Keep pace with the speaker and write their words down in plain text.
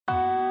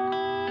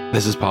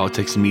This is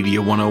Politics and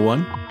Media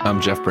 101. I'm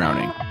Jeff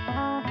Browning.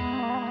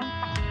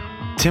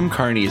 Tim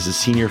Carney is a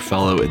senior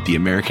fellow at the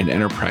American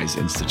Enterprise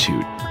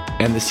Institute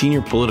and the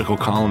senior political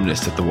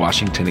columnist at the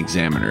Washington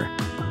Examiner.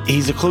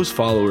 He's a close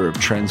follower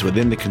of trends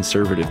within the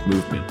conservative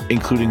movement,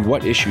 including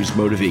what issues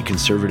motivate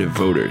conservative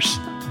voters.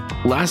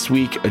 Last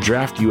week, a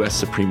draft U.S.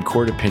 Supreme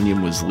Court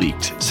opinion was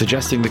leaked,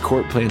 suggesting the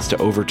court plans to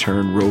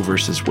overturn Roe v.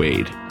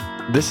 Wade.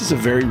 This is a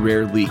very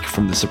rare leak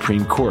from the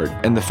Supreme Court,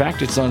 and the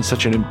fact it's on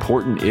such an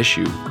important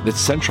issue that's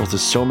central to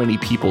so many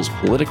people's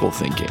political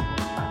thinking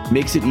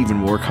makes it even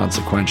more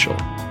consequential.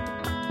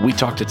 We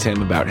talked to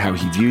Tim about how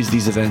he views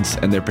these events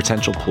and their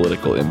potential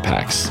political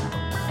impacts.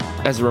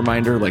 As a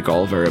reminder, like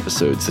all of our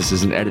episodes, this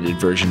is an edited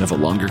version of a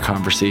longer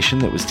conversation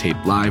that was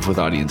taped live with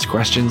audience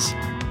questions.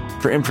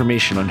 For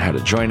information on how to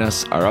join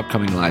us, our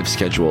upcoming live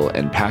schedule,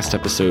 and past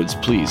episodes,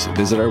 please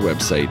visit our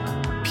website,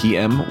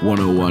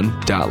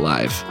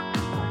 pm101.live.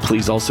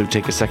 Please also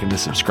take a second to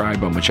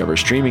subscribe on whichever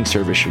streaming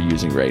service you're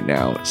using right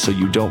now so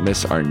you don't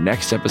miss our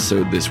next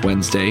episode this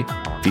Wednesday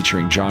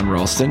featuring John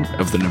Ralston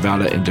of the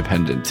Nevada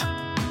Independent.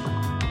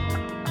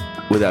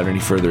 Without any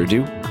further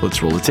ado,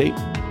 let's roll the tape.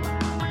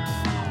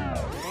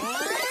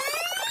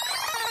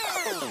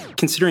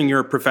 Considering you're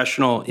a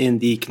professional in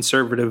the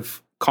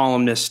conservative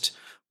columnist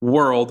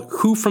world,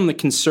 who from the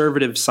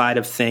conservative side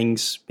of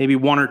things, maybe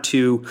one or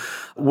two,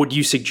 would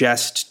you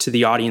suggest to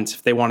the audience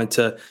if they wanted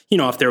to,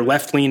 if they're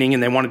left-leaning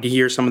and they wanted to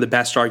hear some of the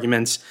best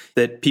arguments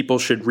that people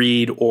should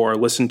read or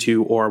listen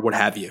to or what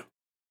have you?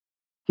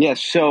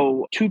 Yes,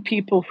 so two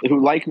people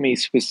who, like me,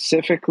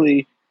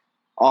 specifically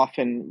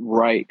often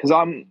write, because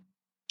I'm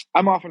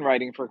often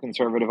writing for a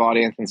conservative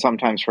audience and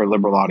sometimes for a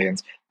liberal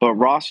audience, but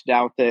Ross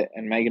Douthat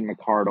and Megan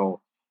McArdle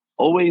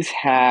always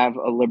have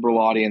a liberal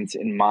audience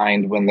in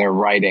mind when they're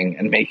writing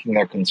and making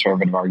their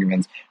conservative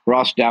arguments.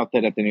 Ross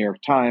Douthat at the New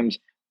York Times,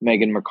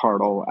 Megan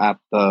McArdle at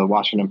the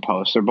Washington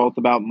Post. They're both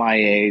about my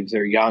age.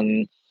 They're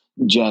young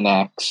Gen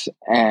X,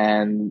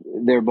 and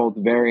they're both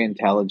very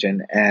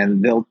intelligent.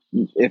 And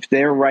if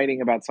they're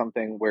writing about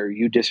something where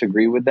you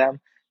disagree with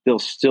them, they'll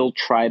still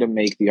try to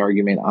make the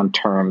argument on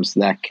terms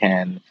that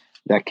can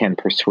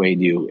persuade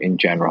you in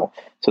general.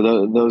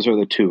 So those are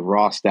the two,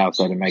 Ross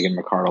Douthat and Megan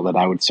McArdle, that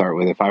I would start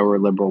with if I were a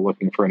liberal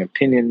looking for an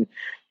opinion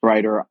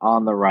writer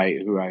on the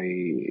right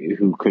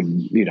who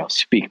could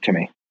speak to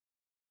me.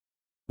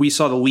 We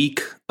saw the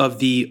leak of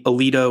the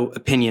Alito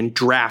opinion,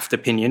 draft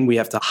opinion. We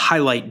have to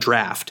highlight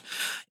draft.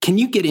 Can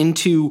you get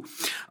into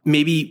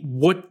maybe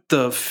what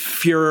the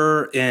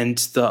furor and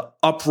the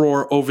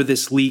uproar over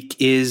this leak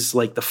is,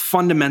 like the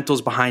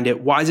fundamentals behind it?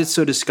 Why is it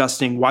so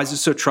disgusting? Why is it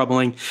so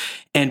troubling?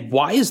 And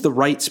why is the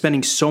right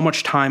spending so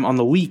much time on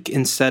the leak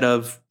instead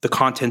of the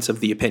contents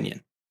of the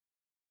opinion?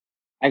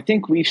 I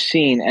think we've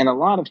seen, and a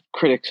lot of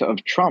critics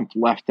of Trump,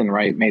 left and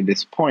right, made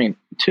this point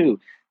too,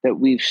 that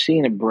we've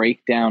seen a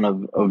breakdown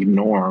of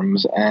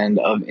norms and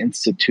of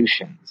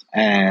institutions.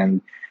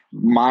 And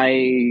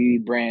my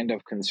brand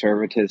of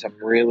conservatism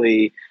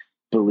really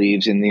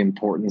believes in the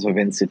importance of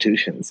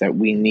institutions, that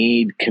we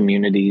need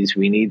communities,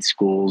 we need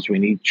schools, we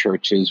need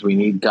churches, we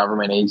need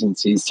government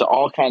agencies to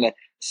all kind of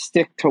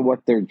stick to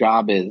what their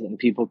job is and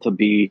people to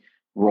be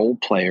role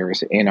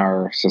players in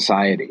our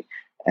society.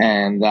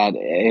 And that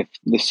if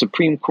the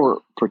Supreme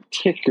Court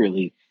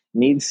particularly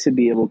needs to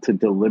be able to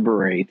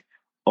deliberate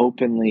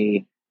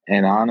openly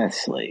and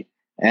honestly.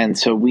 And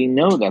so we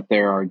know that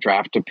there are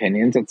draft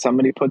opinions that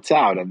somebody puts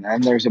out, and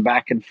then there's a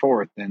back and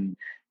forth, and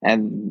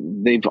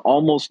they've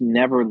almost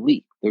never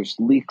leaked. There's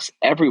leaks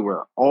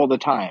everywhere all the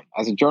time.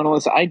 As a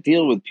journalist, I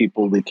deal with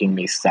people leaking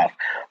me stuff,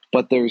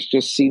 but there's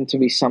just seemed to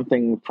be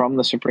something from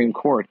the Supreme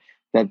Court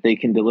that they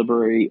can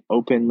deliberate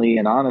openly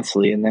and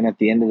honestly, and then at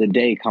the end of the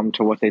day come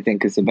to what they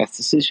think is the best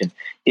decision.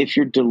 If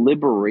your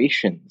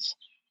deliberations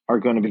are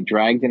going to be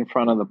dragged in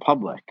front of the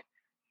public,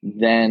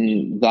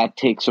 then that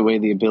takes away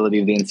the ability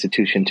of the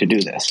institution to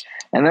do this.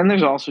 And then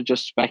there's also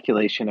just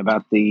speculation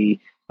about the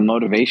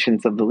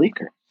motivations of the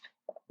leaker.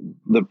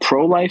 The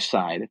pro-life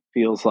side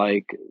feels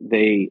like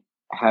they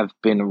have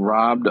been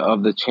robbed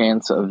of the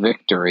chance of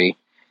victory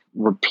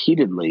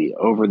repeatedly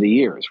over the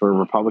years, where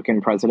Republican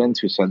presidents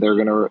who said they're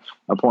going to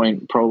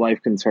appoint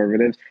pro-life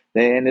conservatives,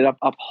 they ended up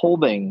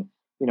upholding.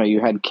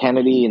 You had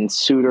Kennedy and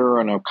Souter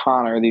and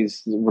O'Connor,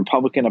 these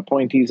Republican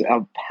appointees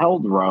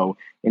upheld Roe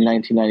in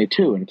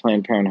 1992 in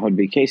Planned Parenthood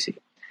v. Casey.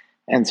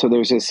 And so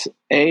there's this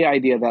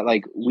idea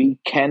that we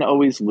can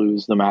always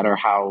lose no matter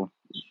how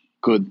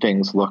good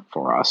things look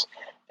for us.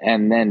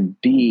 And then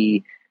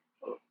B,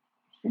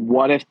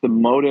 what if the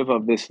motive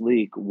of this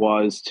leak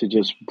was to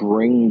just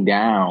bring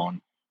down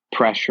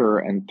pressure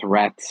and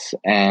threats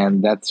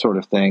and that sort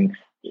of thing,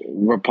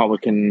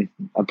 Republican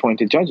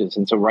appointed judges?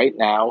 And so right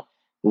now,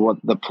 what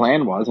the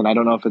plan was, and I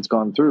don't know if it's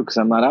gone through because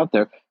I'm not out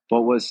there,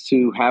 but was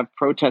to have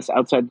protests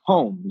outside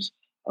homes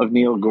of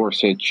Neil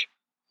Gorsuch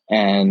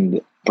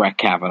and Brett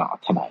Kavanaugh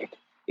tonight.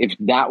 If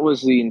that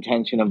was the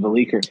intention of the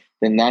leaker,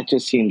 then that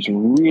just seems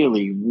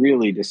really,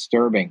 really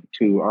disturbing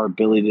to our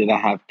ability to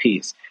have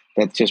peace.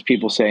 That's just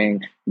people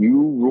saying, you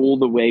rule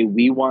the way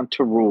we want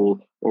to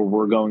rule, or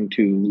we're going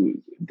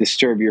to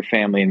disturb your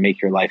family and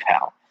make your life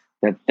hell.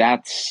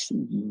 that's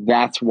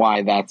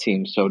why that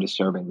seems so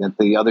disturbing, that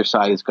the other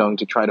side is going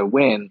to try to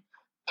win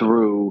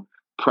through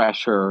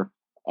pressure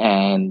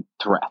and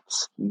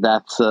threats.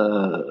 That's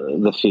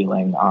the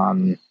feeling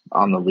on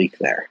the leak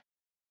there.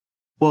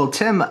 Well,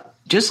 Tim,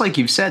 just like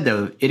you've said,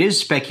 though, it is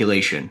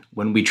speculation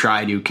when we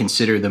try to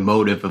consider the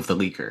motive of the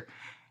leaker.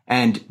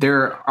 And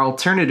there are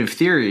alternative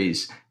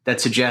theories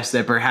that suggest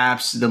that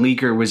perhaps the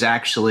leaker was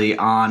actually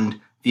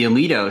on the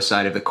Alito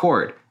side of the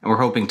court, and we're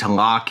hoping to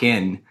lock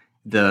in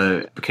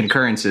the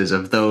concurrences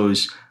of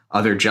those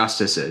other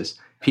justices,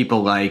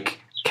 people like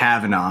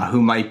Kavanaugh,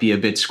 who might be a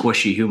bit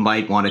squishy, who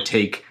might want to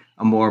take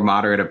a more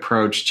moderate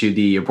approach to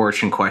the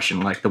abortion question,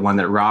 like the one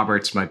that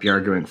Roberts might be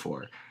arguing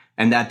for.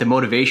 And that the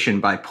motivation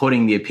by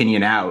putting the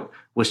opinion out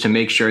was to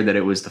make sure that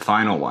it was the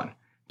final one.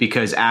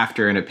 Because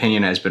after an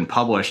opinion has been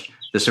published,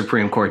 the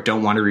Supreme Court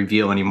don't want to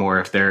reveal anymore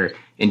of their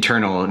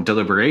internal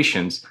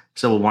deliberations,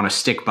 so we'll want to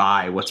stick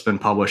by what's been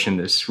published in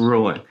this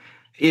ruling.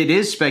 It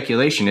is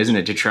speculation, isn't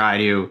it, to try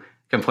to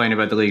complain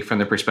about the leak from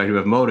the perspective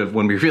of motive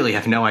when we really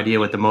have no idea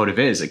what the motive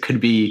is. It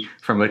could be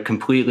from a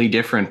completely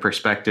different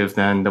perspective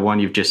than the one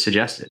you've just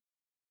suggested.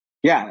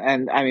 Yeah,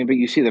 and I mean, but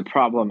you see the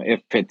problem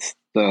if it's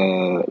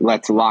the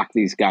let's lock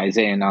these guys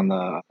in on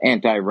the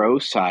anti-Roe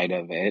side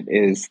of it,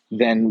 is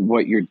then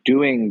what you're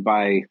doing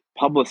by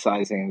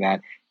publicizing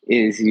that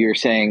is you're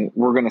saying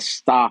we're going to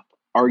stop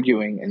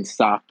arguing and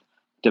stop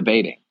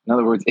debating. In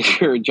other words,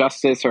 if you're a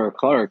justice or a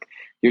clerk,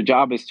 your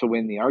job is to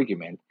win the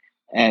argument,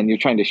 and you're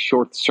trying to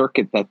short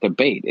circuit that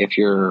debate. If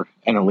you're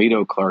an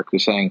Alito clerk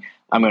who's saying,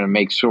 I'm going to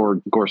make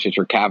sure Gorsuch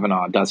or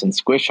Kavanaugh doesn't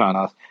squish on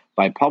us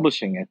by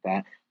publishing it,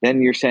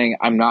 then you're saying,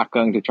 I'm not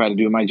going to try to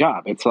do my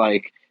job. It's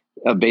like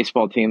a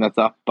baseball team that's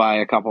up by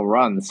a couple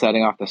runs,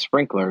 setting off the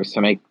sprinklers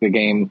to make the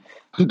game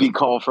be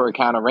called for a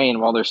count of rain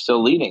while they're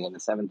still leading in the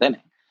seventh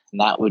inning. And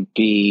that would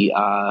be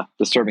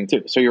disturbing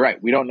too. So you're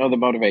right. We don't know the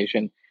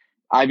motivation.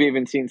 I've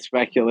even seen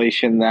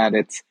speculation that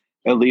it's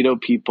Alito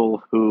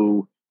people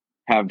who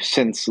have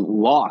since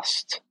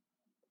lost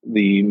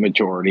the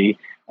majority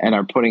and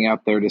are putting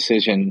out their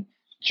decision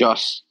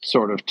just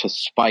sort of to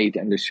spite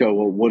and to show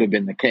what would have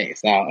been the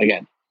case. Now,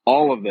 again,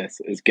 all of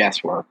this is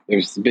guesswork.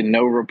 There's been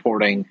no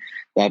reporting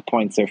that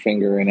points their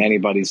finger in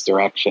anybody's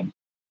direction.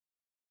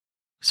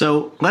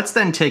 So let's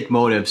then take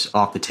motives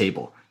off the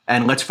table.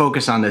 And let's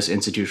focus on this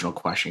institutional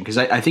question, because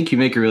I think you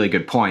make a really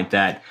good point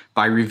that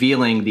by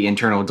revealing the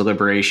internal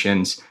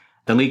deliberations,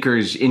 the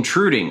leakers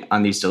intruding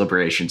on these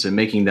deliberations and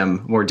making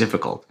them more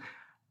difficult.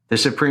 The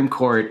Supreme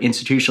Court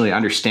institutionally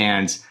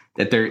understands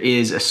that there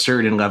is a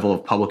certain level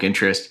of public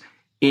interest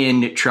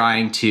in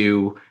trying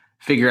to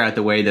figure out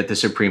the way that the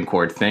Supreme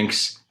Court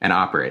thinks and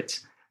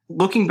operates.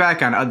 Looking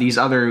back on these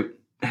other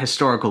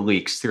historical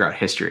leaks throughout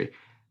history,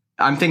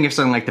 I'm thinking of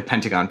something like the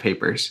Pentagon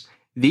Papers.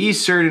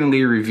 These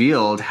certainly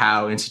revealed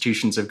how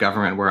institutions of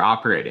government were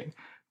operating,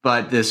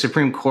 but the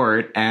Supreme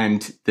Court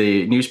and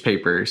the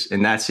newspapers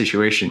in that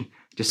situation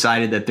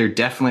decided that there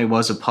definitely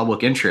was a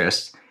public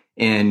interest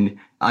in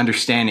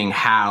understanding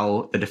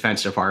how the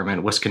Defense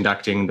Department was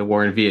conducting the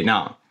war in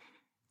Vietnam.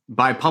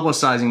 By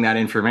publicizing that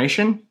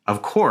information,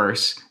 of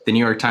course, the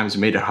New York Times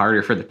made it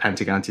harder for the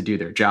Pentagon to do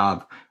their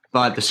job,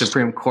 but the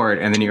Supreme Court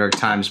and the New York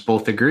Times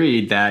both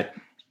agreed that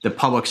the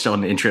public still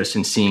had an interest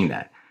in seeing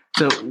that.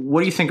 So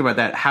what do you think about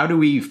that? How do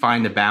we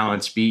find the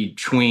balance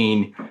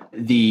between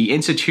the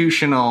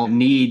institutional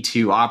need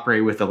to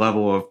operate with a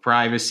level of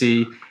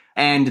privacy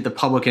and the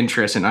public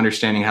interest in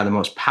understanding how the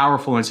most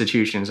powerful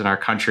institutions in our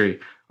country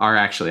are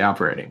actually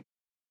operating?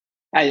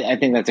 I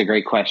think that's a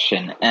great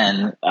question.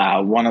 And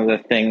one of the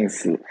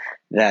things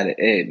that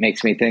it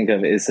makes me think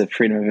of is the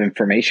Freedom of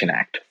Information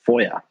Act,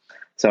 FOIA.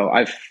 So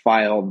I've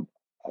filed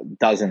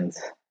dozens,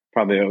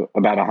 probably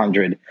about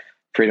 100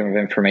 Freedom of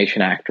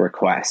Information Act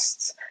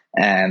requests.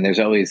 And there's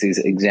always these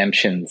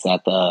exemptions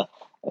that the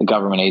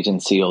government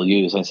agency will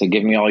use. I say,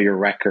 give me all your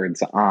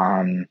records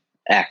on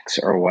X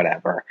or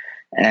whatever.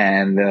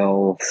 And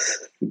they'll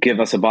give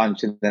us a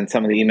bunch, and then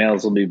some of the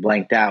emails will be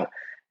blanked out.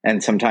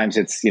 And sometimes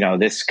it's,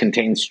 this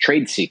contains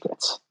trade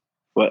secrets.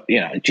 But,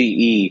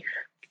 GE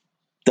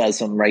does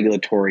some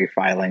regulatory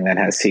filing that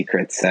has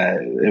secrets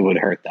that it would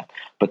hurt them.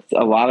 But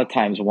a lot of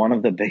times, one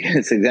of the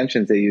biggest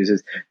exemptions they use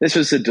is this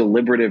was a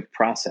deliberative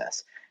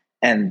process.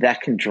 And that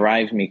can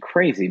drive me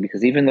crazy,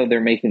 because even though they're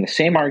making the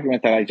same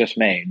argument that I just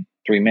made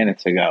 3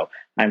 minutes ago,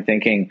 I'm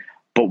thinking,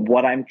 but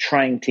what I'm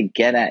trying to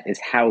get at is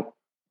how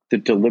the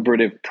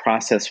deliberative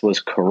process was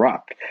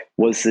corrupt.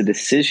 Was the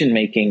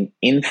decision-making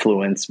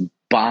influenced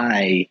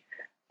by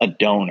a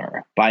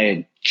donor, by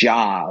a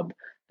job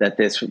that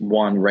this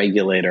one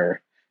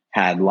regulator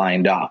had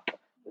lined up?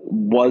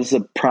 Was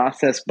the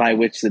process by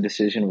which the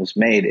decision was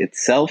made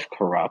itself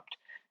corrupt?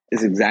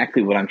 Is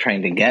exactly what I'm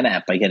trying to get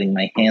at by getting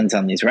my hands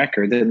on these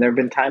records. And there have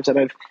been times that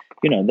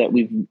that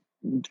we've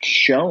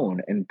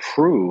shown and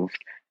proved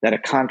that a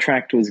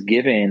contract was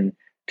given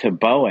to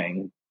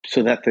Boeing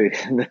so that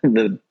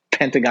the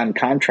Pentagon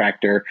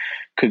contractor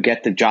could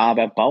get the job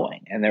at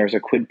Boeing. And there was a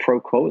quid pro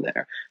quo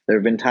there. There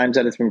have been times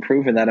that it's been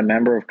proven that a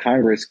member of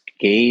Congress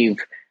gave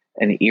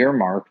an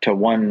earmark to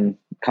one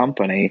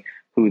company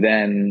who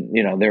then,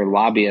 their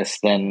lobbyists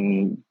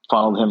then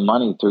funneled him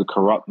money through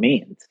corrupt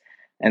means.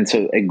 And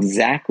so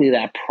exactly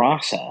that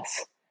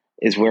process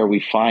is where we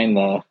find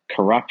the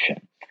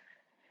corruption.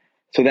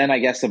 So then I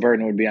guess the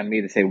burden would be on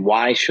me to say,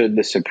 why should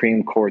the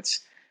Supreme Court's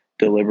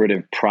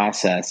deliberative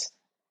process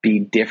be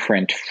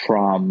different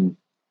from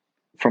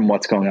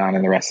what's going on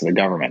in the rest of the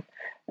government?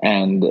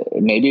 And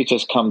maybe it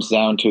just comes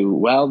down to,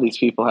 well, these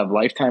people have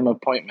lifetime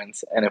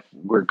appointments. And if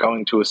we're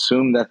going to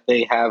assume that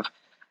they have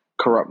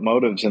corrupt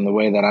motives in the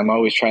way that I'm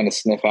always trying to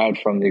sniff out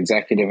from the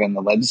executive and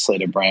the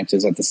legislative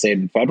branches at the state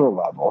and federal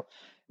level,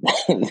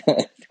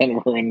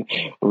 then we're in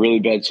really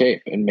bad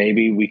shape. And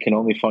maybe we can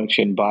only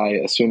function by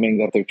assuming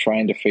that they're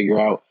trying to figure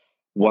out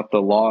what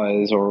the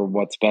law is or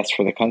what's best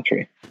for the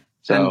country.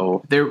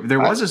 So and there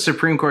was a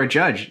Supreme Court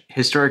judge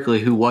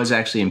historically who was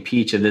actually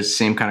impeached of this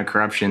same kind of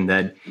corruption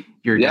that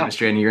you're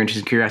demonstrating your interest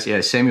and curiosity.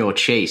 Yeah, Samuel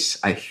Chase,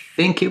 I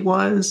think it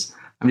was.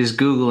 I'm just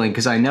Googling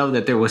because I know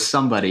that there was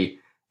somebody.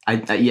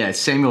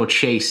 Samuel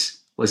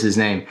Chase was his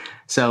name.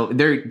 So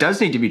there does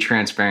need to be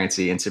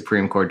transparency in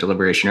Supreme Court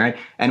deliberation, right?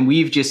 And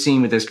we've just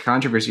seen with this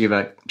controversy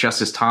about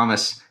Justice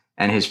Thomas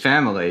and his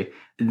family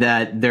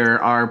that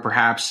there are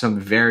perhaps some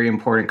very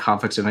important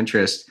conflicts of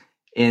interest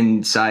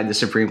inside the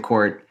Supreme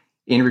Court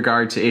in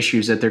regard to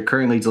issues that they're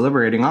currently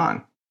deliberating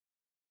on.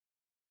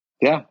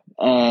 Yeah.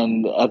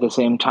 And at the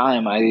same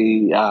time, I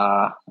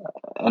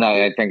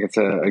think it's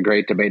a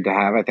great debate to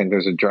have. I think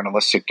there's a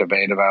journalistic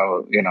debate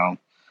about,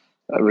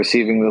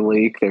 receiving the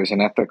leak. There's a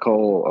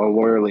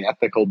lawyerly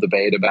ethical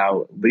debate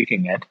about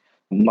leaking it.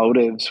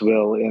 Motives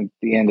will, at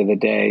the end of the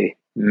day,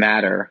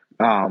 matter.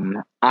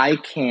 I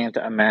can't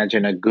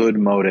imagine a good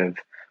motive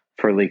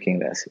for leaking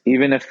this,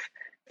 even if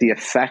the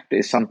effect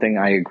is something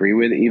I agree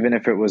with, even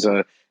if it was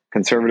a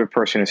conservative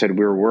person who said,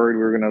 we were worried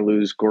we were going to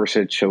lose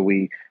Gorsuch, so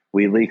we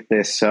leaked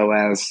this so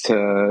as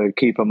to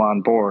keep him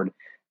on board.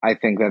 I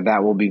think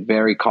that will be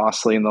very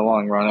costly in the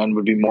long run and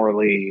would be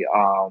morally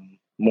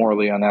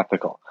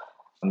unethical.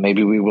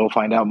 Maybe we will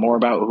find out more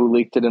about who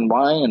leaked it and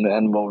why,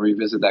 and we'll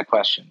revisit that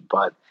question.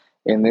 But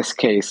in this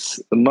case,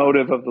 the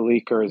motive of the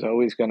leaker is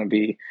always going to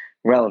be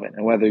relevant.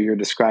 And whether you're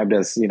described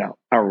as,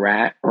 a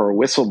rat or a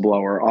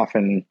whistleblower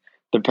often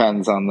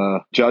depends on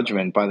the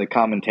judgment by the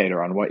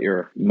commentator on what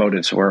your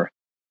motives were.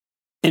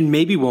 And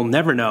maybe we'll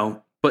never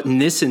know. But in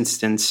this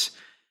instance,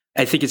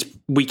 I think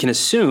we can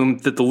assume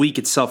that the leak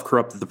itself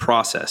corrupted the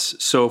process.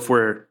 So if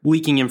we're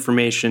leaking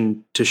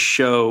information to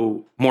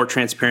show more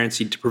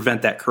transparency to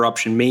prevent that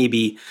corruption,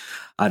 maybe,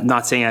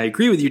 not saying I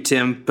agree with you,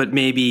 Tim, but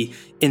maybe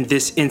in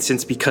this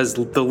instance, because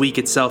the leak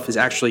itself is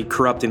actually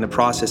corrupting the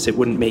process, it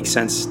wouldn't make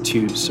sense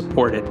to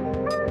support it.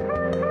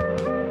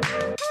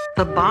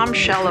 The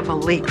bombshell of a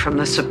leak from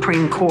the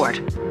Supreme Court,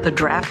 the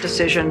draft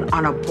decision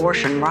on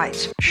abortion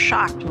rights,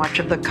 shocked much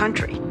of the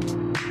country.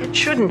 It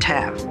shouldn't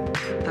have.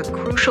 The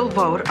crucial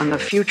vote on the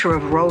future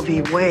of Roe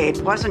v. Wade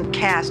wasn't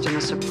cast in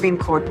the Supreme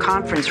Court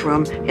conference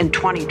room in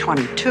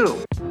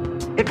 2022.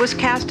 It was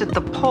cast at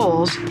the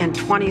polls in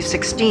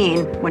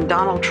 2016 when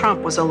Donald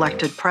Trump was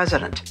elected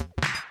president.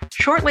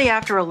 Shortly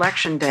after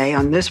Election Day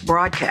on this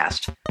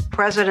broadcast,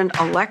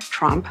 President-elect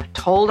Trump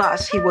told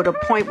us he would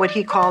appoint what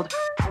he called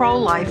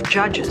pro-life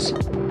judges,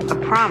 a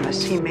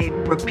promise he made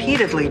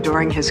repeatedly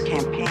during his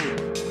campaign.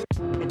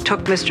 It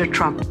took Mr.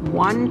 Trump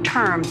one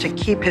term to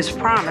keep his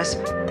promise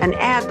and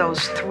add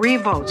those 3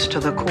 votes to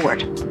the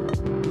court.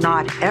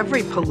 Not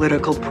every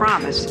political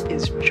promise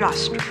is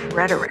just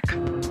rhetoric.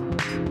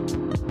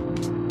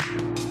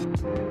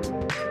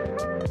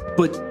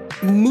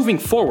 But moving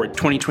forward,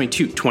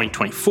 2022,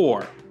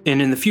 2024,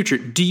 and in the future,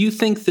 do you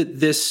think that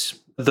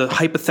the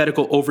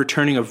hypothetical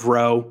overturning of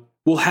Roe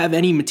will have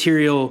any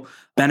material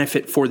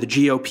benefit for the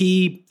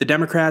GOP, the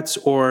Democrats,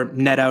 or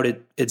net out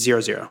at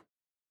 0-0?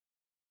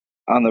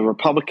 On the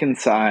Republican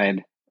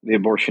side, the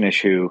abortion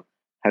issue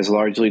has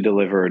largely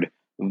delivered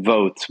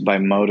votes by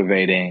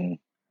motivating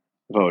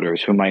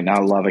voters who might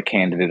not love a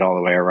candidate all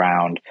the way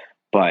around,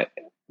 but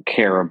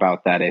care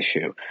about that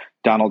issue.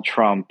 Donald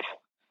Trump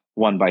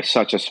won by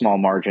such a small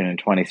margin in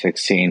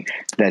 2016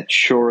 that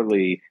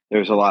surely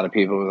there's a lot of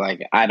people who are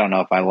like, I don't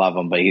know if I love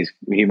him, but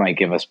he might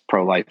give us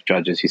pro-life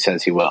judges. He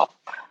says he will.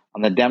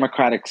 On the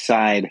Democratic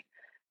side,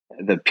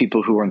 the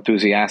people who are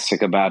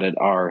enthusiastic about it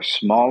are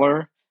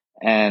smaller,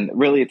 and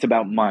really it's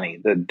about money.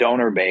 The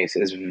donor base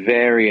is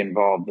very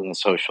involved in the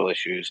social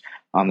issues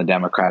on the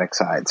Democratic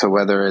side. So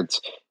whether it's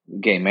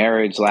gay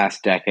marriage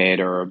last decade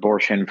or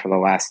abortion for the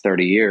last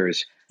 30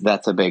 years,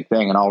 that's a big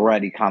thing. And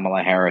already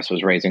Kamala Harris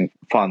was raising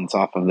funds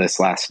off of this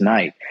last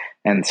night.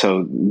 And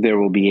so there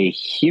will be a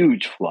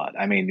huge flood.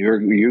 I mean,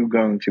 you're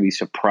going to be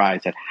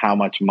surprised at how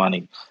much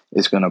money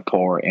is going to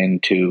pour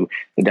into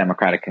the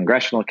Democratic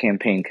Congressional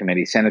Campaign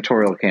Committee,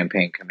 Senatorial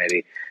Campaign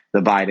Committee,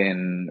 the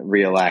Biden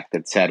reelect,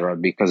 et cetera,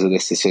 because of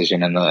this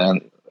decision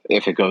and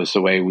if it goes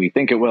the way we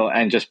think it will,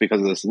 and just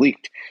because of this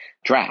leaked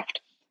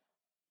draft.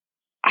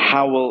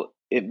 How will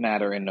it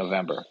matter in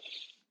November?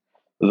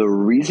 The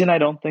reason I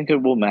don't think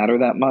it will matter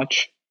that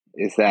much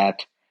is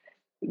that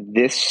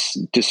this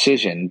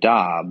decision,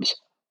 Dobbs,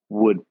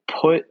 would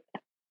put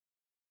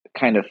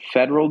kind of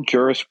federal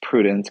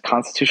jurisprudence,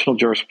 constitutional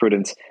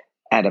jurisprudence,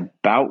 at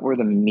about where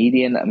the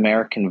median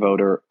American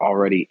voter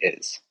already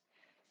is.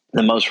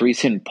 The most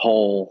recent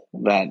poll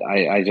that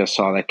I just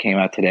saw that came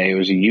out today, it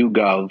was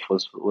YouGov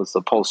was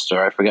the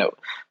pollster. I forget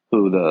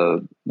who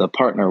the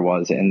partner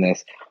was in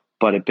this,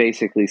 but it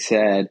basically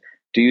said,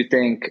 do you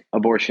think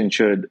abortion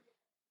should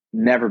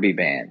never be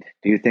banned?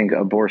 Do you think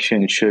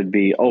abortion should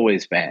be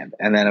always banned?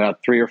 And then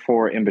about 3 or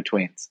 4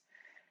 in-betweens.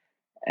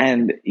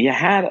 And you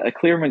had a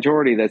clear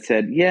majority that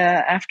said,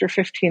 yeah, after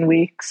 15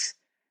 weeks,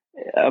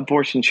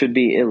 abortion should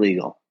be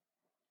illegal.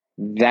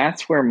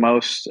 That's where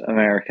most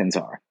Americans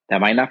are. That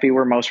might not be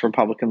where most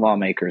Republican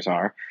lawmakers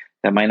are.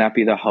 That might not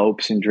be the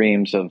hopes and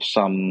dreams of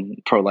some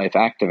pro-life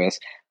activists,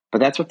 but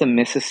that's what the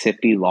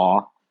Mississippi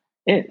law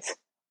is.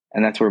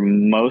 And that's where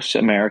most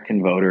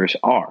American voters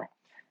are.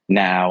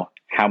 Now,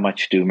 how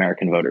much do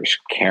American voters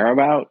care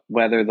about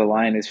whether the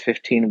line is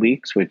 15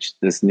 weeks, which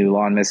this new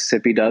law in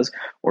Mississippi does,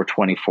 or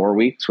 24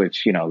 weeks,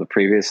 which, the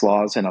previous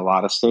laws in a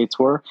lot of states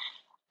were?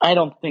 I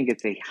don't think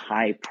it's a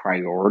high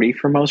priority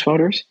for most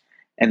voters.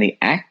 And the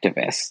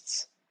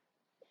activists,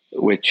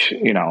 which,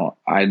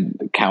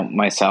 I'd count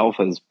myself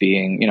as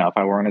being, if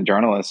I weren't a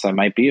journalist, I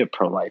might be a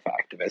pro-life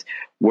activist.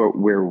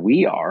 Where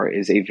we are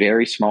is a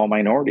very small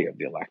minority of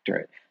the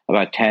electorate.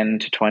 About 10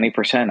 to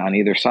 20% on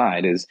either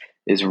side is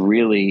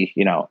really,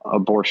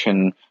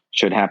 abortion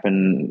should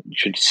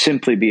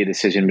simply be a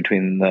decision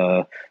between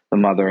the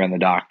mother and the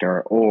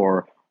doctor,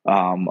 or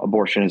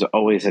abortion is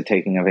always a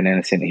taking of an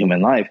innocent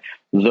human life.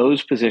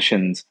 Those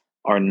positions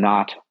are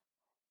not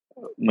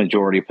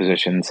majority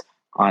positions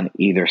on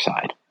either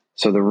side.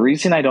 So the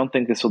reason I don't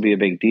think this will be a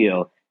big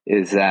deal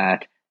is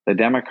that the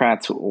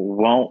Democrats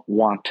won't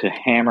want to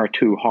hammer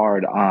too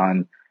hard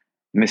on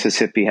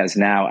Mississippi has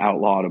now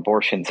outlawed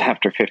abortions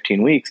after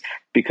 15 weeks,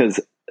 because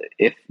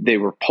if they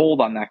were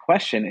polled on that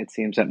question, it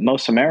seems that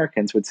most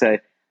Americans would say,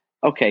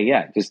 okay,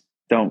 yeah, just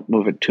don't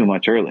move it too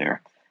much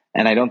earlier.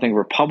 And I don't think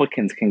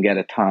Republicans can get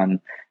a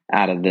ton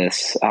out of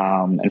this.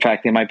 In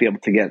fact, they might be able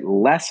to get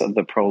less of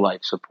the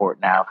pro-life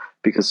support now,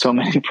 because so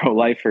many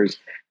pro-lifers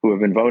who have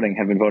been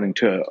voting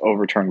to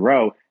overturn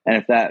Roe. And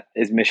if that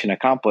is mission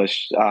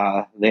accomplished,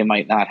 they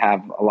might not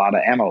have a lot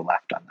of ammo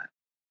left on that.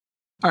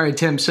 All right,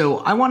 Tim. So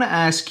I want to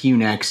ask you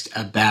next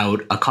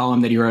about a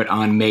column that you wrote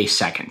on May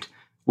 2nd,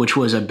 which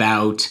was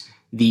about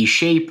the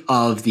shape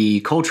of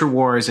the culture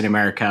wars in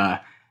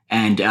America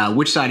and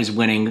which side is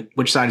winning,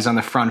 which side is on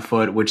the front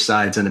foot, which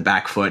side's on the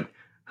back foot,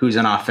 who's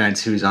on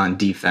offense, who's on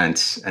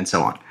defense, and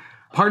so on.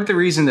 Part of the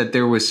reason that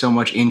there was so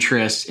much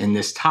interest in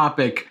this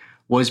topic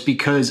was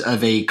because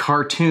of a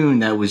cartoon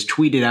that was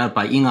tweeted out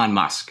by Elon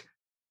Musk.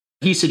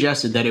 He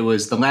suggested that it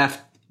was the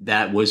left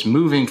that was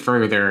moving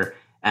further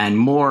and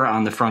more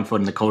on the front foot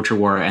in the culture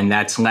war, and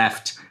that's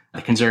left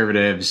the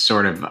conservatives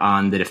sort of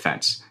on the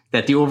defense,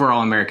 that the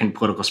overall American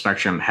political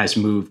spectrum has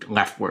moved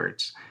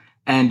leftwards.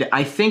 And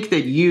I think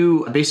that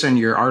you, based on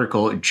your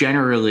article,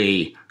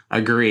 generally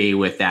agree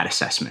with that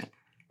assessment.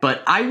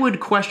 But I would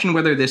question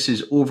whether this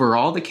is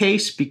overall the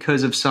case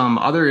because of some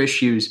other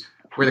issues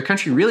where the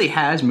country really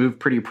has moved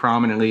pretty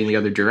prominently in the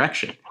other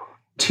direction.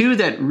 Two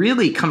that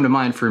really come to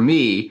mind for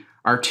me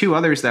are two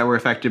others that were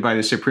affected by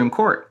the Supreme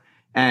Court.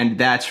 And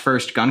that's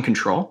first, gun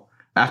control.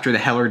 After the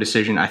Heller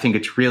decision, I think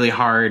it's really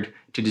hard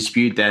to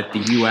dispute that the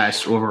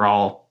U.S.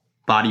 overall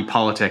body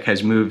politic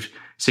has moved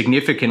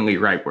significantly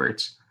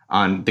rightwards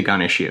on the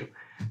gun issue,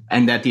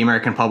 and that the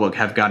American public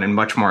have gotten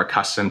much more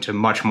accustomed to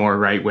much more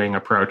right-wing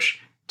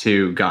approach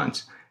to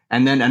guns.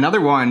 And then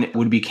another one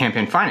would be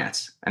campaign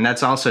finance. And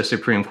that's also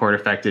Supreme Court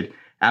affected.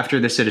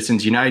 After the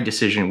Citizens United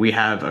decision, we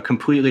have a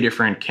completely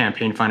different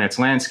campaign finance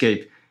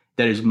landscape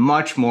that is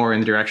much more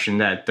in the direction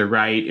that the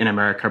right in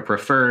America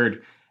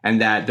preferred, and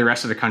that the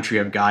rest of the country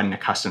have gotten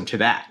accustomed to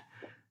that.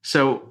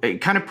 So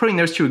kind of putting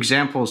those two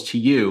examples to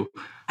you,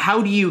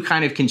 how do you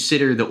kind of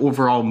consider the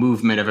overall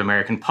movement of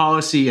American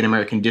policy and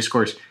American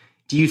discourse?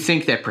 Do you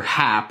think that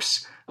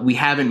perhaps we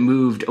haven't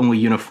moved only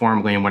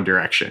uniformly in one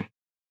direction?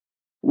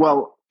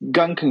 Well,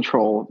 gun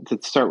control, to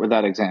start with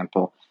that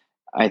example,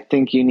 I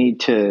think you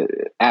need to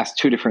ask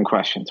two different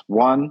questions.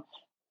 One,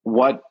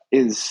 what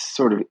is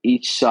sort of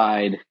each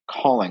side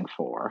calling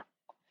for?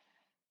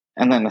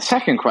 And then the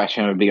second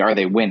question would be, are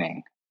they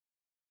winning?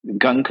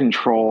 Gun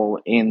control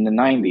in the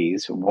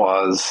 90s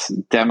was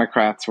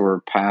Democrats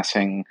were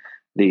passing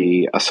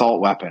the assault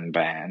weapon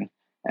ban,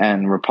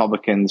 and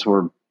Republicans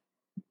were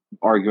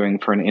arguing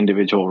for an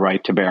individual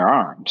right to bear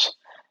arms.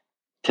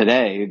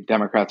 Today,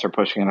 Democrats are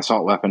pushing an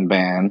assault weapon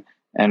ban,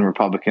 and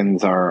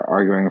Republicans are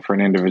arguing for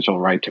an individual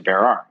right to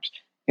bear arms.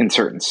 In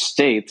certain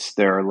states,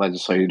 there are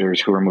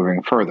legislators who are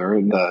moving further.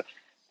 The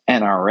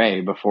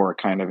NRA, before it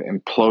kind of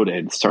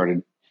imploded,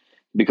 started,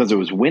 because it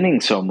was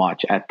winning so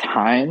much, at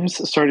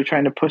times started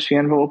trying to push the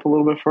envelope a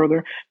little bit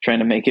further, trying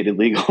to make it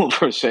illegal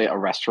for, say, a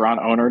restaurant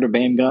owner to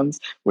ban guns,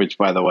 which,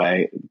 by the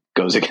way,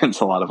 goes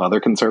against a lot of other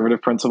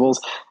conservative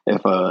principles.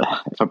 If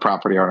a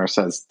property owner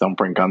says, don't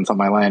bring guns on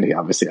my land, he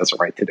obviously has a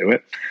right to do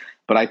it.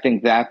 But I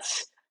think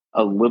that's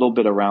a little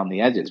bit around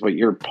the edges. What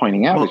you're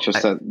pointing out is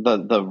just that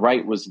the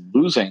right was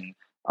losing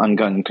on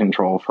gun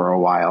control for a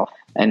while,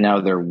 and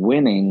now they're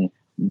winning,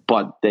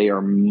 but they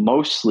are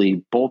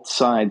mostly, both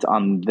sides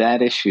on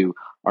that issue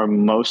are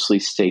mostly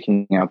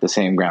staking out the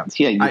same grounds.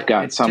 Yeah, you've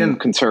got some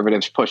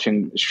conservatives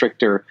pushing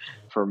stricter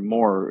for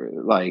more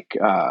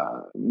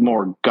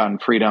more gun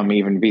freedom,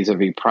 even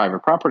vis-a-vis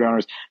private property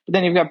owners. But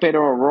then you've got Beto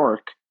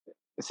O'Rourke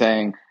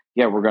saying,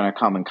 yeah, we're going to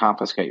come and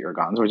confiscate your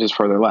guns, which is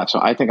further left. So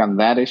I think on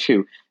that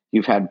issue,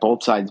 you've had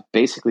both sides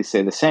basically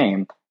say the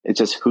same. It's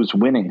just who's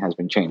winning has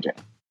been changing.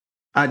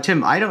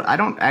 Tim, I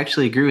don't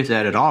actually agree with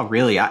that at all,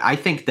 really. I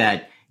think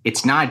that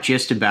it's not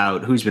just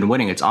about who's been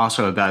winning. It's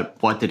also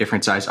about what the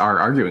different sides are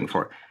arguing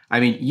for. I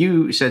mean,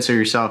 you said so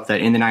yourself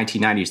that in the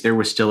 1990s, there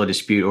was still a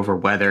dispute over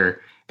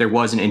whether there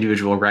was an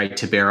individual right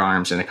to bear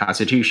arms in the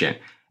Constitution.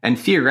 And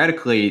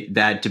theoretically,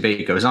 that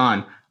debate goes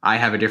on. I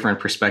have a different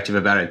perspective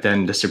about it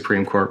than the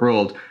Supreme Court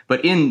ruled.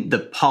 But in the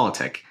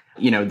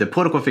the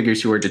political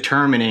figures who are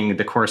determining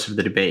the course of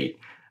the debate,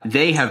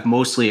 they have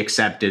mostly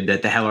accepted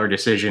that the Heller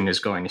decision is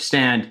going to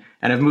stand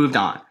and have moved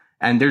on.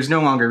 And there's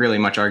no longer really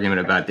much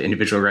argument about the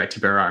individual right to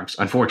bear arms,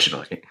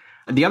 unfortunately.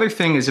 The other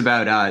thing is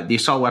about the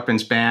assault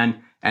weapons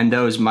ban and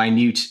those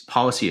minute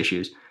policy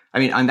issues. I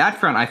mean, on that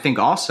front, I think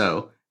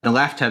also the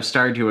left have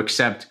started to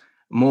accept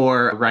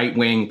more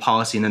right-wing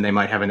policy than they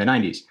might have in the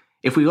 90s.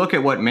 If we look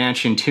at what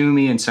Manchin,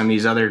 Toomey, and some of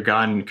these other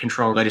gun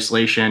control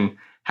legislation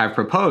have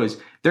proposed,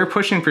 they're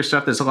pushing for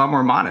stuff that's a lot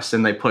more modest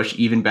than they pushed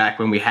even back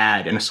when we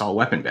had an assault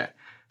weapon ban.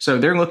 So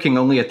they're looking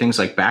only at things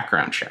like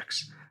background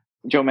checks.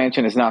 Joe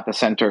Manchin is not the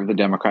center of the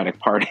Democratic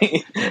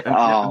Party.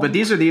 But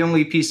these are the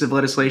only pieces of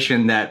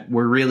legislation that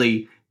were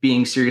really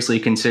being seriously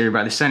considered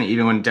by the Senate,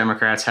 even when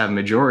Democrats have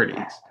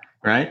majorities,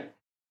 right?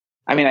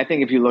 I mean, I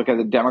think if you look at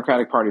the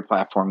Democratic Party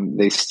platform,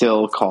 they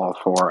still call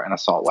for an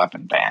assault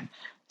weapon ban.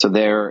 So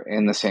they're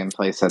in the same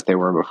place that they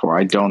were before.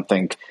 I don't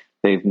think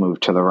they've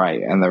moved to the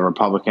right. And the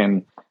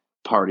Republican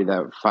Party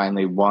that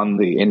finally won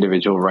the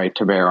individual right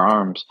to bear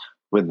arms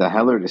with the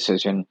Heller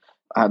decision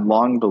had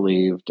long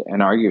believed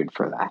and argued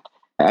for that.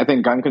 I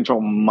think gun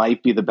control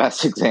might be the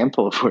best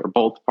example of where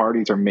both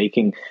parties are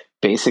making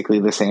basically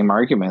the same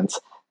arguments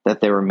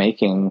that they were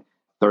making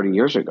 30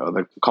 years ago.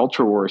 The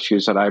culture war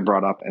issues that I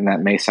brought up in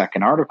that May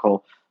 2nd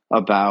article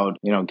about,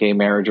 gay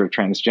marriage or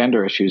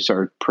transgender issues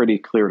are pretty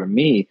clear to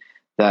me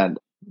that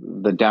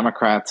the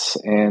Democrats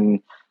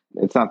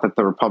it's not that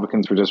the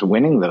Republicans were just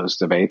winning those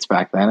debates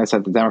back then. It's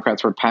that the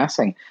Democrats were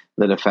passing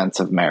the Defense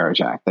of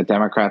Marriage Act. The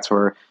Democrats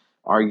were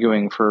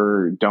arguing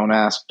for don't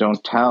ask,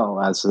 don't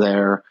tell as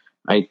their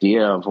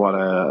idea of what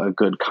a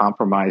good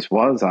compromise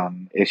was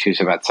on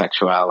issues about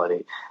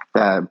sexuality.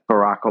 That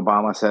Barack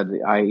Obama said,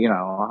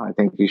 I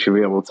think you should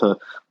be able to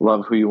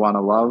love who you want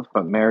to love,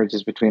 but marriage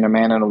is between a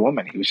man and a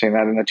woman. He was saying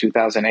that in the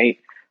 2008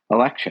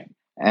 election.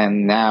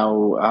 And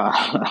now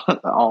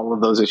all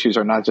of those issues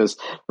are not just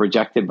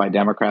rejected by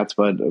Democrats,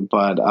 but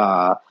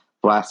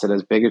blasted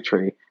as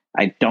bigotry.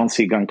 I don't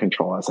see gun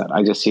control as that.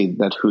 I just see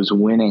that who's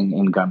winning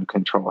in gun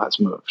control has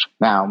moved.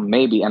 Now,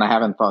 maybe, and I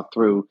haven't thought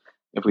through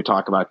if we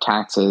talk about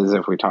taxes,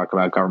 if we talk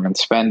about government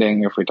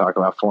spending, if we talk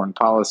about foreign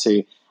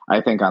policy, I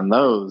think on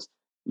those,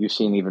 you've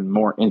seen even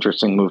more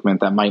interesting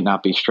movement that might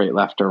not be straight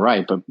left or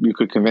right, but you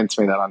could convince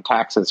me that on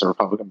taxes, the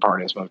Republican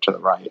Party has moved to the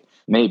right.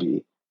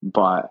 Maybe.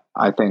 But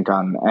I think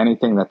on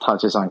anything that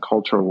touches on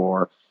culture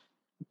war,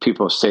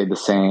 people have stayed the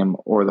same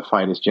or the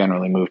fight has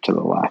generally moved to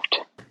the left.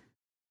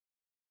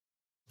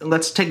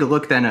 Let's take a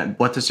look then at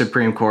what the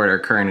Supreme Court are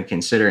currently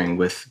considering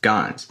with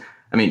guns.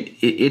 I mean,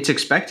 it's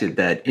expected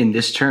that in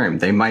this term,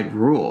 they might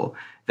rule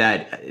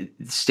that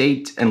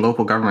state and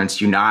local governments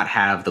do not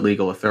have the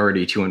legal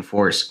authority to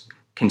enforce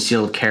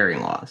concealed carry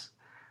laws.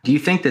 Do you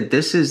think that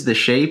this is the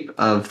shape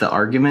of the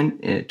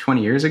argument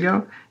 20 years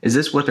ago? Is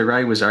this what the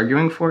right was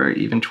arguing for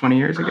even 20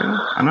 years ago?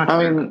 I'm not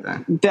sure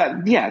about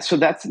that. So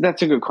that's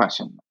a good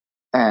question.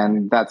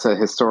 And that's a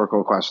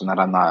historical question that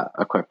I'm not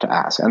equipped to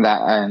ask.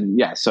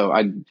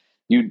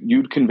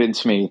 You'd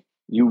convince me,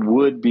 you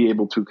would be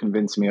able to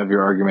convince me of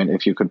your argument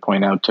if you could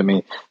point out to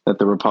me that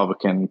the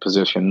Republican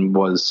position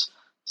was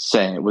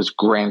saying it was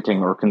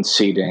granting or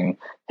conceding,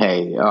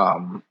 hey,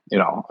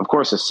 of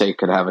course a state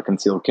could have a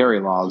concealed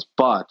carry laws,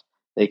 but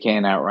they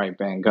can't outright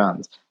ban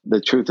guns.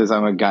 The truth is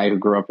I'm a guy who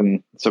grew up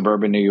in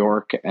suburban New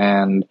York,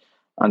 and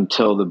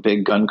until the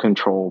big gun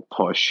control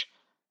push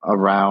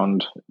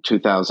around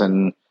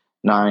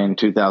 2009,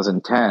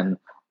 2010,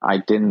 I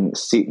didn't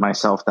seat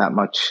myself that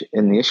much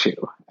in the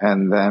issue.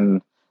 And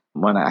then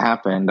when it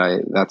happened,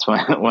 that's when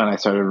I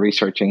started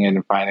researching it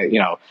and finding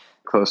it,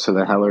 close to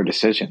the Heller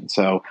decision.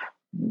 So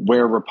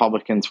where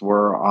Republicans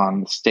were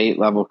on state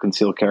level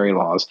concealed carry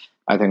laws,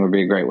 I think would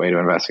be a great way to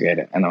investigate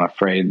it. And I'm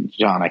afraid,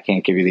 John, I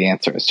can't give you the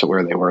answer as to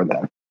where they were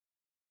then.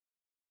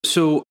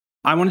 So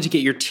I wanted to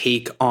get your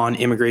take on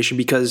immigration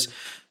because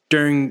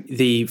during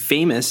the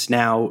famous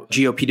now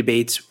GOP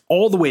debates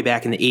all the way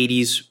back in the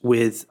 80s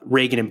with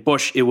Reagan and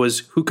Bush, it was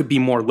who could be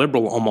more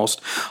liberal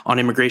almost on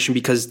immigration,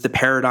 because the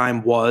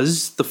paradigm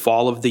was the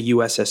fall of the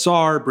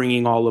USSR,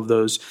 bringing all of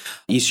those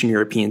Eastern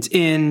Europeans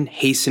in,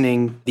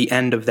 hastening the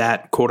end of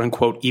that quote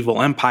unquote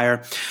evil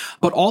empire.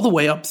 But all the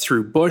way up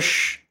through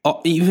Bush,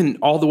 even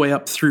all the way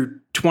up through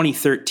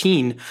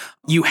 2013,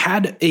 you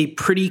had a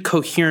pretty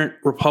coherent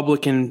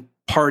Republican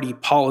Party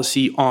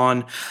policy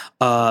on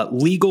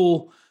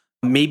legal,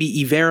 maybe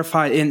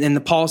E-Verify, and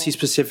the policy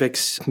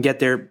specifics can get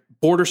there,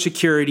 border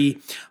security,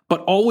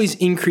 but always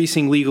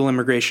increasing legal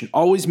immigration,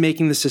 always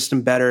making the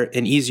system better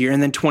and easier.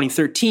 And then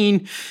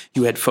 2013,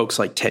 you had folks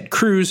like Ted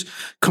Cruz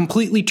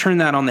completely turn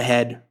that on the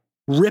head,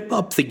 rip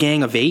up the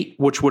Gang of Eight,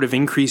 which would have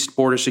increased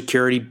border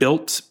security,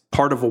 built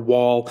part of a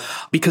wall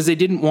because they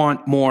didn't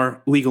want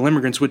more legal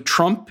immigrants. With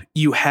Trump,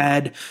 you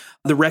had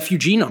the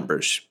refugee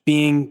numbers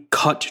being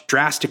cut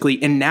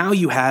drastically. And now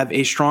you have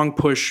a strong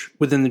push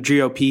within the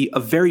GOP, a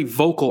very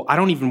vocal, I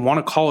don't even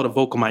want to call it a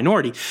vocal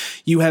minority.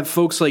 You have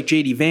folks like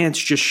J.D. Vance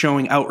just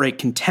showing outright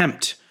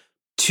contempt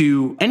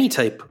to any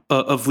type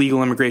of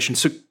legal immigration.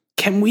 So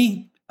can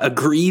we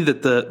agree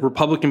that the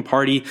Republican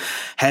Party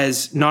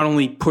has not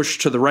only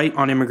pushed to the right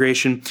on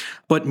immigration,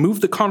 but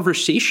moved the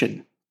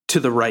conversation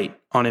to the right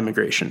on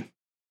immigration?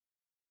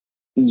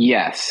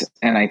 Yes.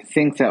 And I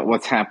think that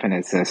what's happened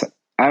is this.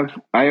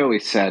 I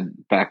always said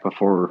back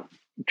before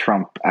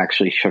Trump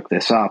actually shook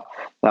this up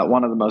that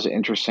one of the most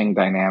interesting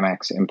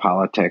dynamics in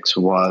politics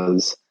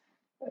was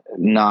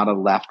not a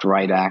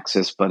left-right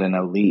axis, but an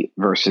elite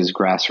versus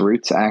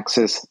grassroots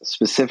axis,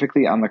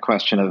 specifically on the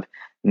question of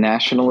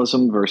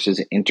nationalism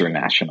versus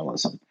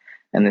internationalism.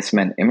 And this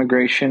meant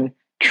immigration,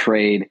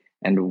 trade,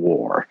 and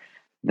war.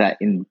 That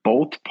in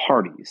both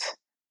parties,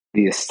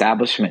 the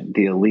establishment,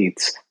 the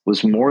elites,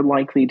 was more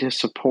likely to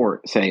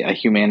support, say, a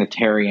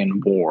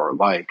humanitarian war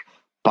like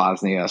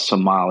Bosnia,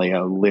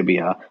 Somalia,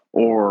 Libya,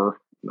 or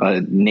a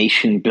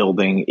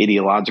nation-building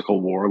ideological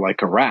war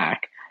like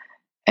Iraq.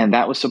 And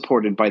that was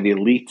supported by the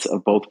elites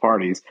of both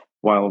parties,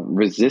 while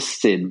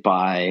resisted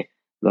by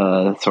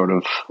the sort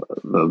of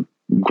the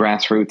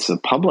grassroots, the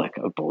public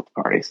of both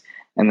parties.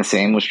 And the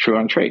same was true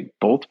on trade.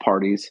 Both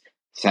parties,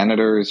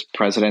 senators,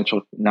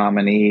 presidential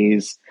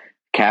nominees,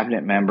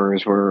 cabinet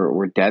members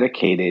were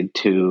dedicated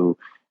to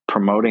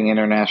promoting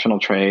international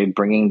trade,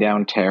 bringing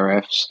down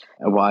tariffs,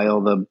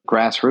 while the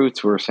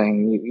grassroots were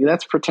saying,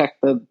 let's protect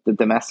the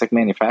domestic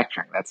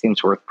manufacturing. That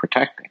seems worth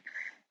protecting.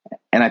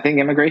 And I think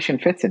immigration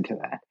fits into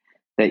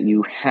that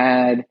you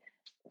had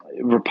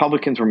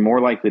Republicans were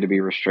more likely to be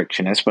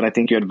restrictionists, but I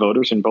think you had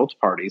voters in both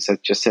parties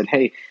that just said,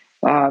 hey,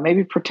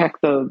 maybe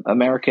protect the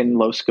American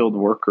low-skilled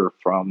worker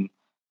from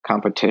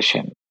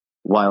competition,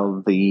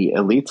 while the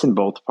elites in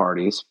both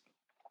parties,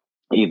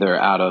 either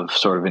out of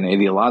sort of an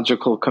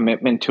ideological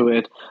commitment to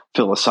it,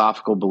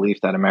 philosophical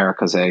belief that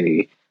America's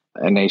a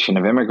nation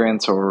of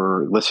immigrants,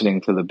 or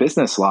listening to the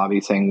business lobby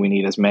saying we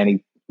need as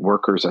many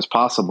workers as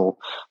possible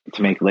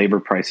to make labor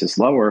prices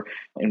lower.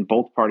 In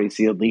both parties,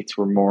 the elites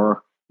were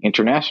more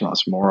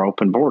internationalists, more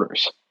open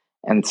borders.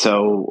 And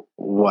so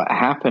what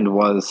happened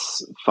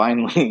was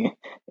finally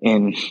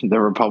in the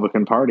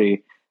Republican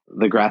Party,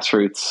 the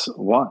grassroots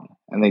won,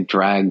 and they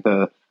dragged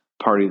the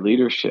party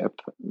leadership,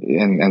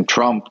 and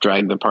Trump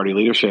dragged the party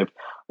leadership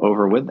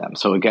over with them.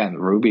 So again,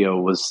 Rubio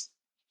was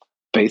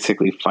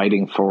basically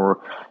fighting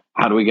for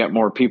how do we get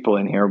more people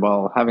in here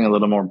while having a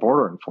little more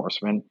border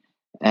enforcement.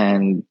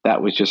 And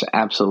that was just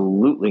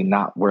absolutely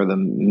not where the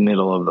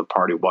middle of the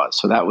party was.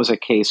 So that was a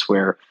case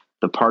where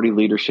the party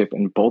leadership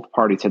in both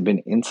parties had been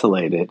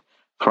insulated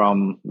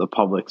from the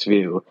public's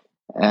view.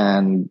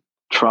 And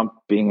Trump,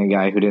 being a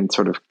guy who didn't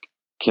sort of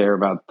care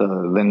about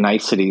the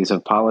niceties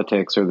of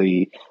politics or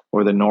the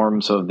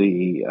norms of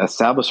the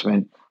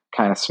establishment,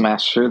 kind of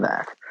smashed through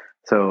that.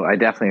 So I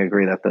definitely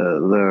agree that the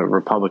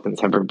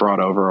Republicans have been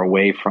brought over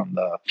away from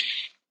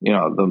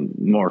the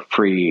more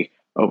free,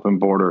 open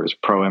borders,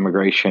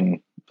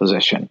 pro-immigration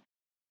position.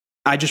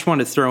 I just want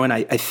to throw in,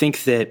 I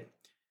think that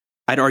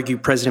I'd argue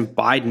President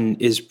Biden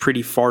is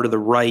pretty far to the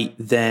right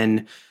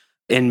than,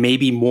 and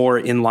maybe more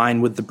in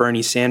line with the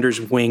Bernie Sanders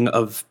wing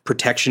of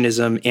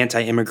protectionism,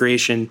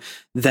 anti-immigration,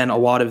 than a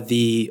lot of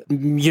the,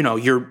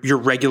 your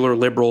regular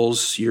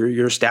liberals,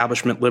 your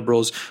establishment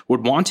liberals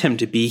would want him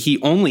to be.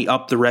 He only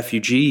upped the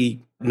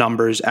refugee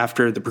numbers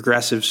after the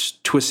progressives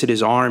twisted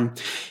his arm.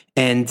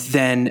 And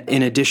then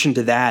in addition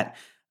to that,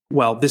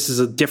 well, this is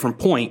a different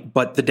point,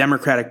 but the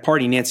Democratic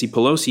Party, Nancy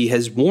Pelosi,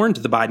 has warned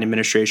the Biden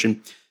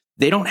administration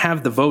they don't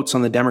have the votes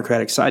on the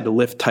Democratic side to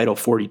lift Title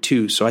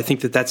 42. So I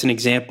think that that's an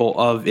example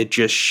of it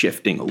just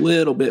shifting a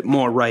little bit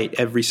more right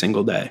every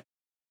single day.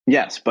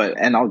 Yes,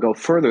 and I'll go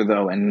further,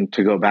 though, and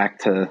to go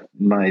back to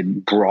my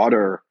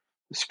broader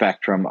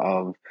spectrum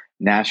of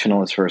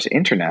nationalists versus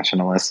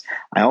internationalists,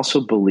 I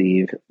also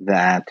believe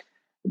that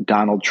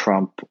Donald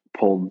Trump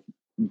pulled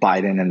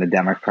Biden and the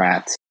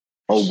Democrats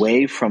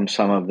away from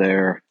some of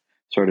their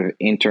sort of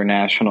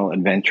international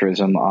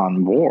adventurism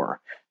on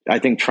war. I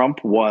think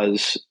Trump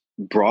was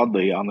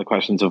broadly on the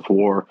questions of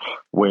war,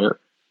 where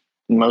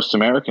most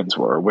Americans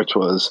were, which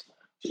was,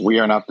 we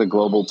are not the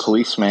global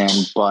policeman,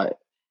 but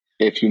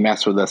if you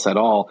mess with us at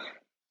all,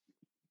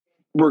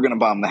 we're going to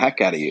bomb the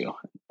heck out of you.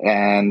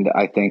 And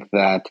I think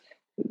that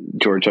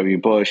George W.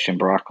 Bush and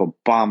Barack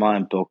Obama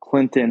and Bill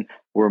Clinton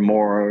were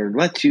more,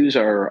 let's use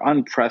our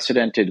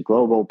unprecedented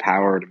global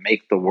power to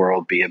make the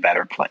world be a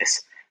better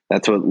place.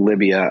 That's what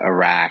Libya,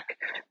 Iraq,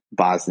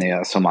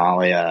 Bosnia,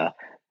 Somalia,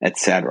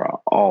 etc.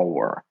 all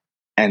were.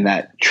 And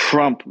that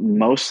Trump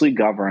mostly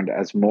governed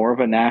as more of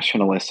a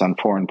nationalist on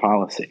foreign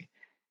policy.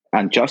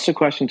 On just the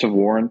questions of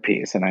war and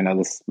peace, and I know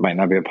this might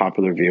not be a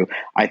popular view,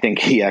 I think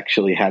he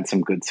actually had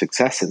some good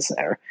successes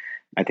there.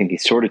 I think he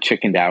sort of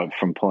chickened out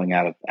from pulling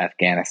out of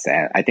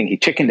Afghanistan. I think he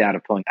chickened out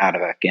of pulling out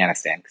of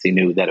Afghanistan because he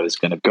knew that it was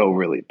going to go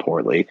really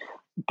poorly.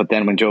 But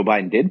then when Joe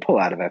Biden did pull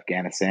out of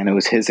Afghanistan, it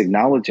was his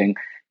acknowledging,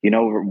 you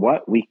know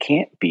what, we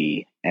can't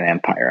be an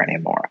empire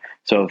anymore.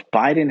 So if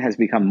Biden has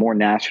become more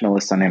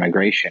nationalist on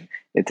immigration,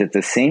 it's at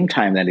the same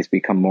time that he's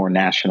become more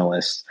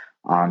nationalist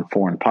on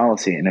foreign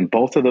policy. And in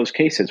both of those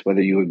cases,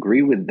 whether you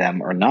agree with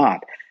them or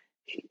not,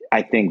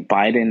 I think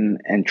Biden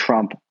and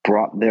Trump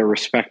brought their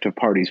respective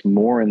parties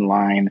more in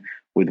line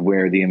with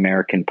where the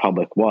American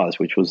public was,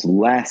 which was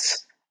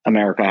less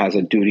America has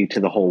a duty to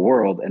the whole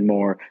world and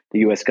more the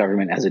U.S.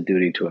 government has a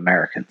duty to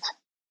Americans.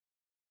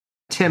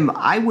 Tim,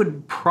 I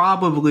would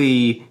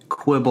probably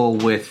quibble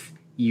with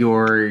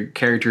your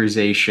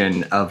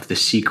characterization of the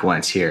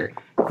sequence here,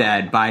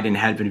 that Biden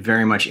had been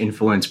very much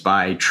influenced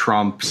by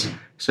Trump's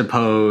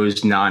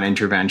supposed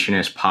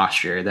non-interventionist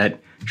posture, that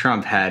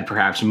Trump had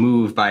perhaps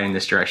moved Biden in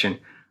this direction.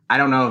 I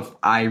don't know if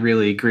I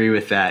really agree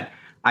with that.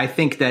 I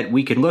think that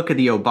we could look at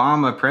the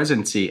Obama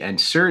presidency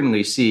and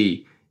certainly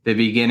see the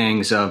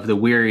beginnings of the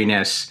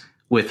weariness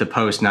with the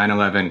post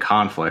 9/11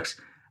 conflicts.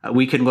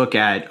 We could look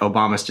at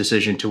Obama's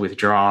decision to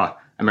withdraw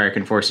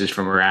American forces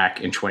from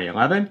Iraq in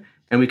 2011,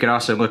 and we could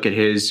also look at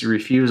his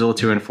refusal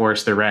to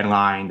enforce the red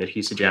line that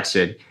he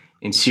suggested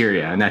in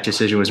Syria, and that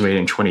decision was made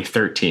in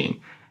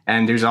 2013.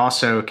 And there's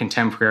also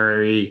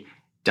contemporary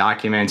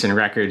documents and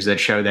records that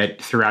show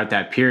that throughout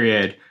that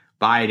period,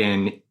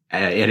 Biden,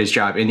 at his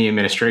job in the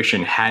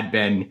administration, had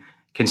been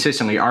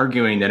consistently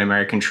arguing that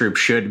American troops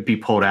should be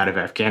pulled out of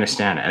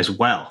Afghanistan as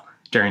well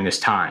during this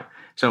time.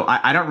 So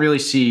I don't really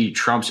see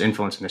Trump's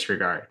influence in this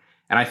regard.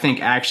 And I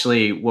think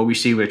actually what we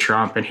see with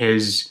Trump and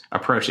his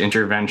approach to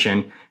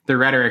intervention, the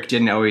rhetoric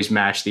didn't always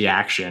match the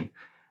action.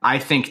 I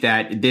think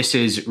that this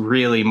is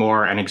really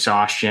more an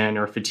exhaustion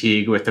or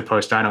fatigue with the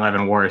post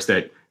 9/11 wars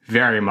that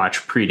very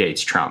much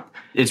predates Trump.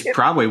 It's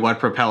probably what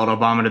propelled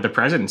Obama to the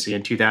presidency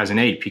in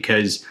 2008,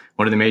 because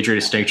one of the major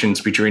distinctions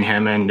between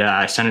him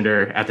and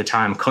Senator at the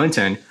time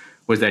Clinton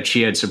was that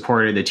she had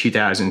supported the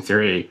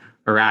 2003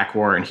 Iraq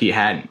war and he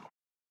hadn't.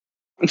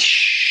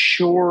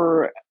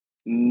 Sure,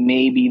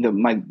 maybe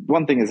my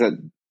one thing is that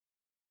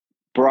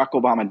Barack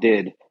Obama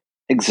did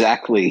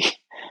exactly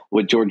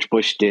what George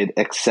Bush did,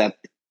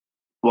 except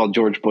while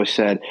George Bush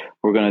said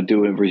we're going to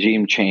do a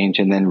regime change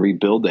and then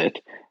rebuild it,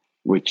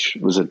 which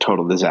was a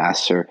total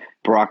disaster,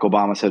 Barack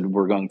Obama said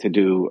we're going to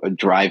do a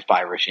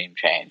drive-by regime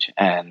change,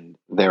 and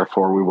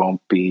therefore we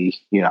won't be,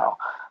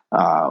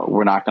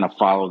 we're not going to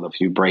follow the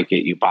if you break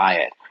it, you buy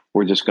it.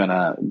 We're just going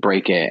to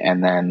break it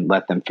and then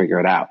let them figure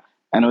it out.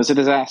 And it was a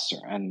disaster,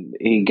 and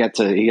he gets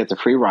a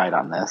free ride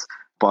on this.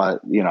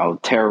 But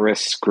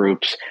terrorist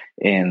groups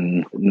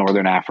in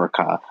Northern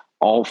Africa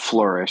all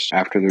flourished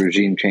after the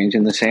regime change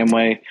in the same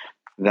way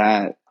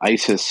that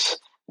ISIS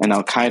and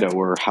Al Qaeda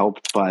were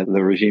helped by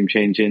the regime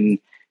change in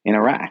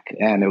Iraq.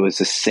 And it was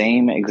the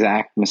same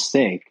exact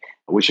mistake,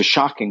 which is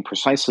shocking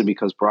precisely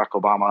because Barack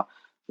Obama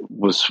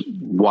was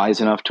wise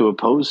enough to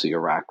oppose the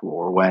Iraq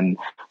war when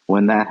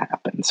that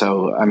happened.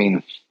 So, I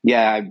mean,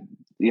 yeah,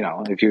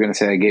 if you're going to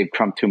say I gave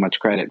Trump too much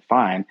credit,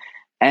 fine.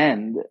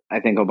 And I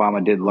think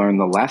Obama did learn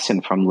the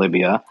lesson from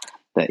Libya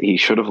that he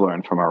should have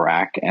learned from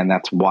Iraq, and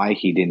that's why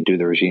he didn't do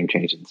the regime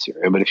change in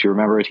Syria. But if you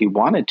remember it, he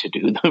wanted to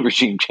do the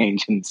regime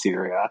change in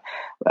Syria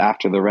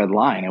after the red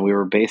line, and we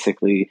were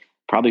basically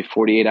probably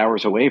 48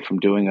 hours away from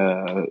doing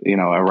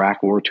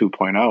Iraq War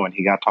 2.0, and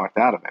he got talked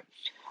out of it.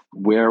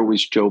 Where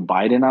was Joe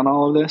Biden on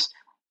all of this?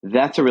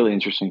 That's a really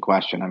interesting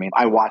question. I mean,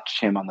 I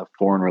watched him on the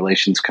Foreign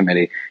Relations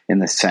Committee in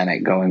the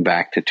Senate going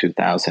back to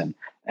 2000,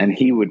 and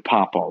he would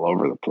pop all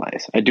over the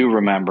place. I do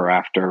remember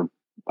after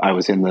I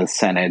was in the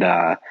Senate,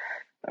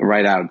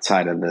 right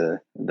outside of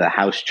the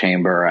House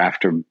chamber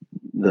after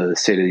the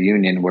State of the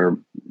Union, where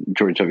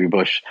George W.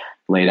 Bush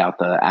laid out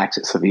the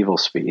axis of evil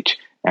speech,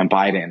 and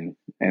Biden,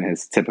 in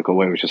his typical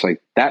way, was just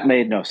like, that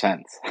made no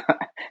sense.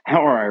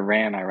 How are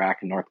Iran, Iraq,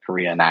 and North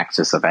Korea an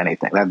axis of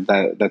anything?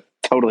 That's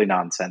totally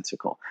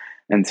nonsensical.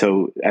 And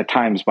so at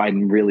times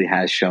Biden really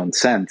has shown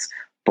sense,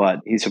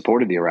 but he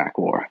supported the Iraq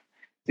war.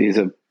 He's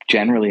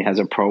generally has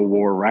a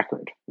pro-war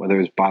record, whether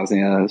it's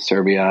Bosnia,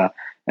 Serbia,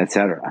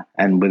 etc.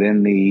 And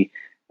within the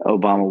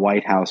Obama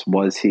White House,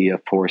 was he a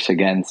force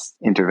against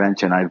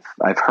intervention?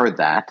 I've heard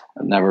that.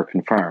 I've never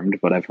confirmed,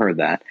 but I've heard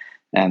that.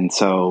 And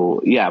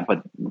so, yeah,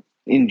 but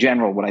in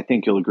general, what I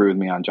think you'll agree with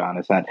me on, John,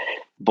 is that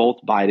both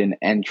Biden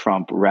and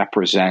Trump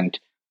represent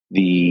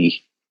the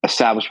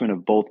establishment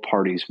of both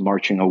parties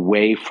marching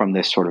away from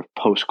this sort of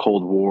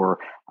post-Cold War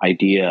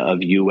idea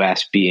of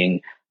U.S.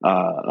 being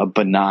a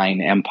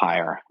benign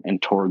empire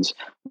and towards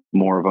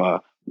more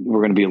of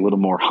we're going to be a little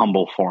more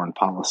humble foreign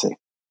policy.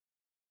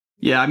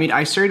 Yeah, I mean,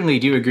 I certainly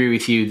do agree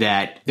with you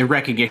that the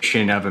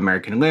recognition of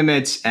American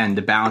limits and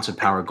the balance of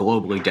power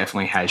globally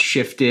definitely has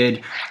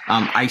shifted.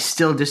 I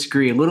still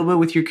disagree a little bit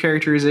with your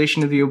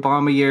characterization of the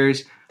Obama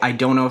years. I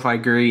don't know if I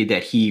agree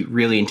that he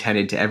really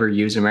intended to ever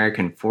use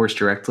American force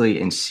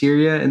directly in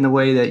Syria in the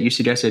way that you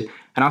suggested.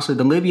 And also,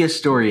 the Libya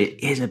story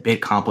is a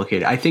bit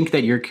complicated. I think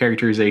that your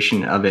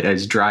characterization of it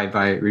as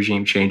drive-by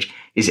regime change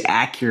is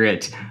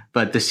accurate,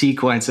 but the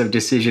sequence of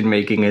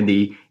decision-making and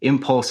the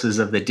impulses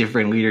of the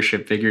different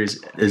leadership figures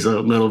is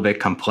a little bit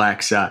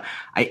complex.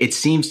 It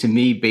seems to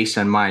me, based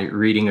on my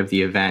reading of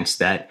the events,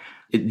 that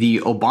the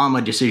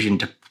Obama decision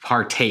to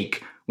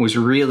partake was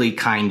really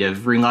kind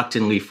of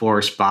reluctantly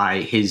forced by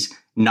his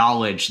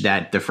knowledge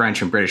that the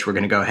French and British were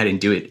going to go ahead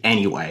and do it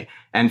anyway.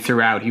 And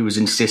throughout, he was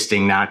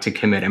insisting not to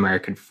commit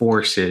American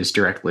forces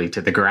directly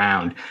to the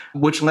ground,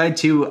 which led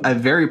to a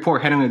very poor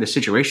handling of the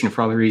situation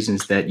for all the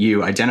reasons that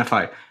you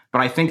identified.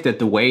 But I think that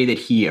the way that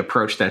he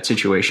approached that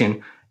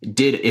situation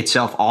did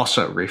itself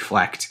also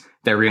reflect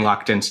their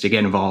reluctance to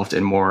get involved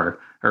in more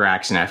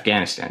Iraq and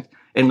Afghanistan.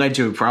 It led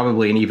to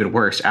probably an even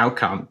worse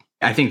outcome.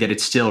 I think that it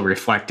still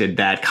reflected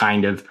that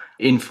kind of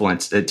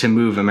influence to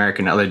move America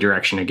in the other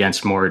direction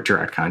against more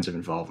direct kinds of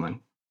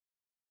involvement.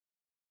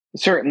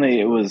 Certainly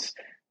it was,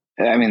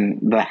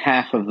 the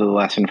half of the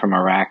lesson from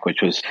Iraq,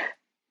 which was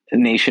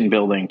nation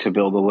building to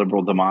build a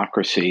liberal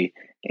democracy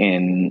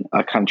in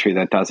a country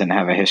that doesn't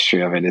have a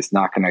history of it, is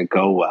not going to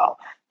go well.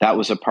 That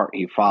was a part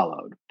he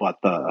followed, but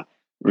the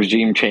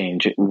regime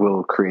change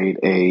will create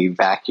a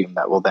vacuum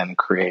that will then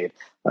create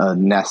a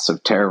nest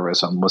of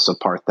terrorism was a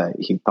part that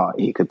he thought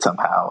he could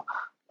somehow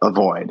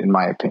avoid, in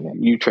my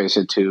opinion. You trace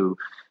it to,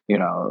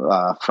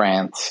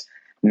 France,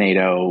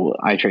 NATO.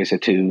 I trace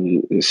it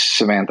to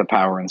Samantha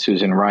Power and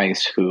Susan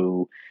Rice,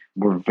 who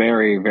were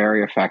very,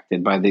 very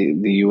affected by the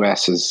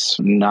U.S.'s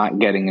not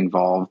getting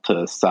involved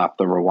to stop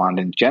the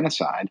Rwandan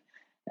genocide.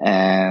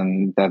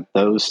 And that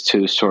those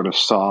two sort of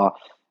saw,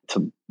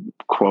 to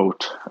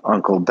quote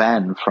Uncle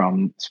Ben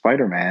from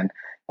Spider-Man,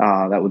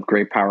 that with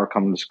great power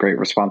comes great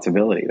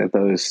responsibility, that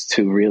those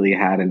two really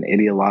had an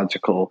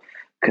ideological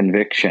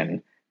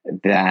conviction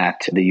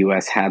that the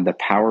U.S. had the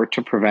power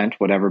to prevent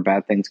whatever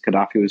bad things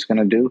Gaddafi was going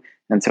to do,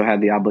 and so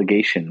had the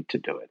obligation to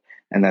do it.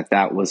 And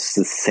that was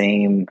the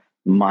same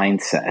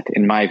mindset,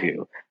 in my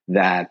view,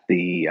 that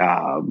the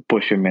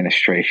Bush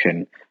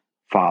administration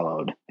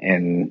followed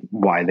in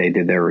why they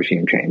did their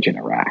regime change in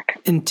Iraq.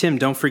 And Tim,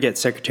 don't forget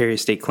Secretary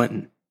of State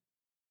Clinton,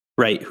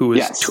 right? Who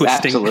was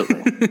twisting.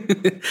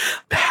 Absolutely.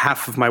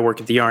 Half of my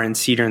work at the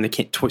RNC during the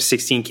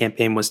 2016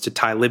 campaign was to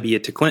tie Libya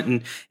to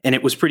Clinton. And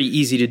it was pretty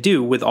easy to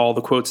do with all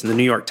the quotes in the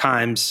New York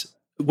Times,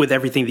 with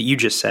everything that you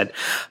just said.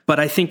 But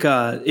I think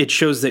it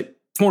shows that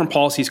foreign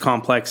policy is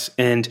complex.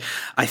 And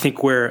I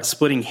think we're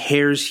splitting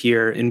hairs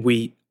here. And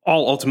we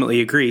all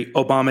ultimately agree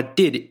Obama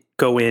did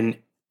go in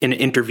and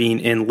intervene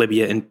in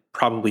Libya and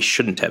probably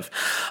shouldn't have.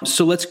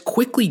 So let's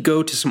quickly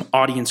go to some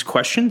audience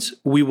questions.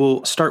 We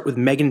will start with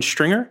Megan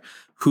Stringer,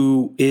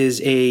 who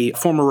is a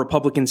former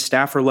Republican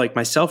staffer like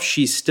myself.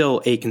 She's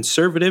still a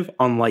conservative,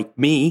 unlike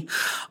me,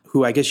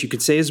 who I guess you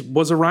could say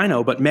was a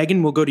rhino. But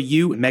Megan, we'll go to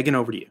you. Megan,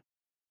 over to you.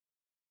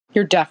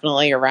 You're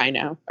definitely a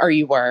rhino, or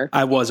you were.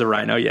 I was a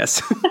rhino,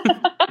 yes.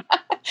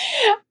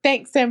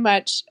 Thanks so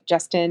much,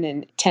 Justin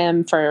and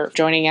Tim, for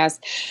joining us.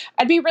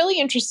 I'd be really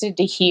interested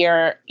to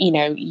hear,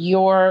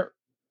 you've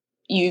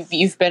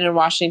been in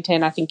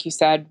Washington, I think you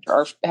said,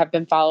 or have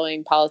been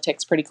following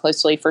politics pretty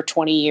closely for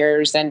 20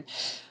 years, and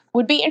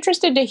would be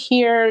interested to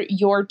hear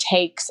your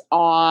takes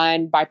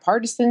on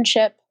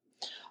bipartisanship,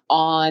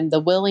 on the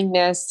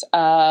willingness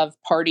of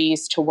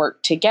parties to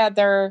work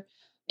together,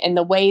 and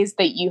the ways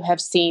that you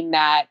have seen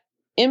that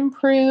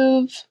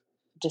improve,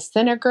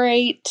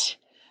 disintegrate,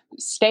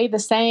 stay the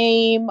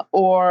same,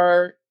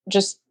 or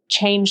just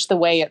change the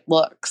way it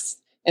looks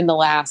in the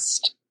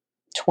last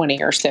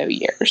 20 or so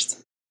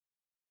years?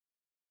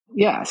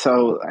 Yeah,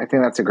 so I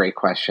think that's a great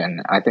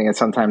question. I think it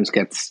sometimes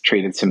gets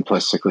treated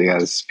simplistically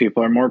as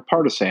people are more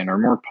partisan or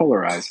more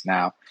polarized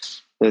now.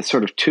 There's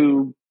sort of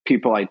two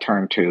people I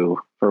turn to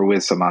for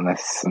wisdom on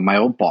this. My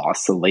old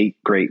boss, the late,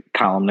 great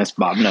columnist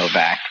Bob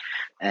Novak,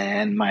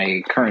 and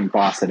my current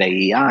boss at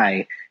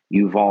AEI,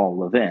 Yuval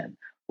Levin.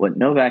 What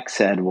Novak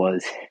said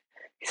was,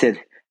 he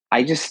said,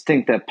 I just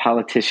think that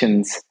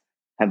politicians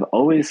have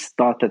always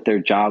thought that their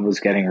job was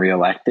getting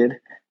reelected,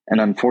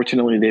 and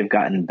unfortunately they've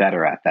gotten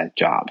better at that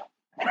job.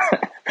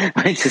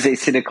 Which is a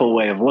cynical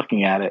way of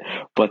looking at it,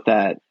 but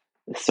that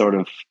sort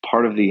of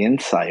part of the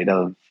insight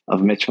of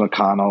Mitch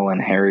McConnell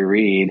and Harry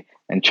Reid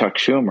and Chuck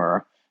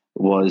Schumer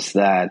was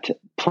that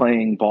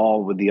playing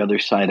ball with the other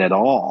side at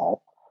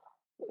all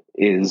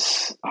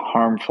is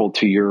harmful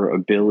to your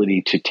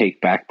ability to take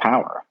back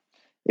power.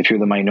 If you're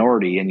the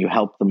minority and you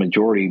help the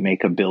majority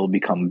make a bill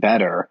become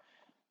better,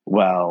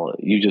 well,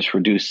 you just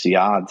reduce the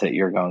odds that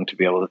you're going to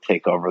be able to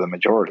take over the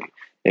majority.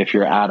 if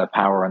you're out of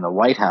power in the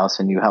White House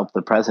and you help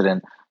the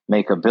president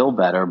make a bill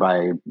better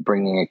by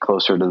bringing it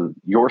closer to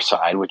your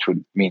side, which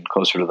would mean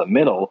closer to the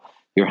middle,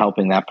 you're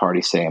helping that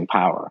party stay in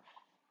power.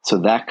 So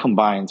that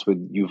combines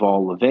with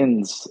Yuval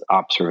Levin's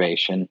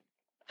observation,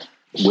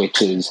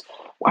 which is,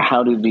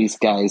 how do these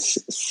guys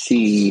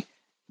see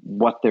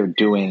what they're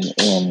doing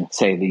in,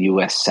 say, the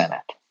U.S. Senate?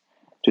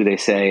 Do they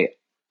say,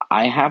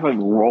 I have a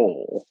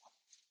role,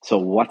 so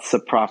what's the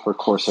proper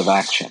course of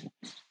action?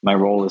 My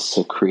role is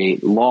to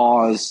create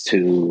laws,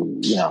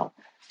 to,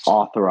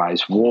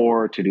 authorize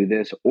war, to do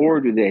this. Or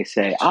do they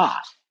say,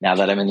 now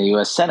that I'm in the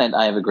U.S. Senate,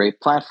 I have a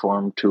great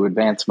platform to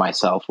advance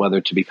myself,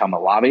 whether to become a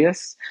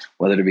lobbyist,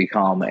 whether to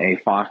become a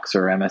Fox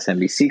or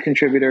MSNBC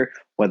contributor,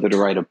 whether to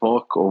write a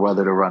book, or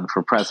whether to run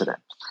for president.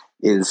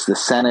 Is the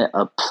Senate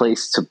a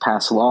place to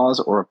pass laws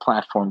or a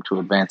platform to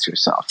advance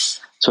yourself?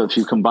 So if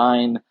you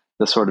combine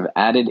the sort of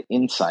added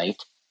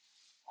insight,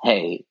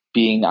 hey,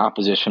 being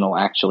oppositional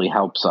actually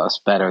helps us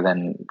better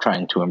than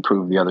trying to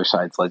improve the other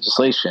side's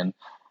legislation,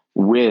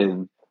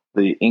 with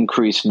the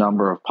increased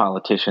number of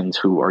politicians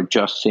who are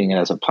just seeing it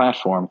as a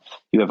platform,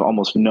 you have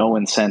almost no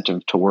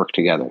incentive to work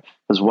together.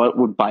 Because what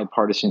would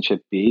bipartisanship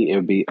be? It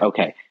would be,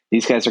 okay,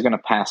 these guys are going to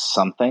pass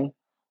something.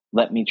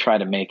 Let me try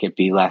to make it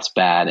be less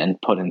bad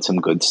and put in some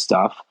good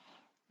stuff.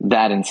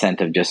 That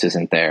incentive just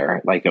isn't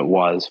there like it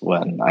was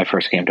when I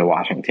first came to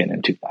Washington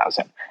in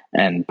 2000.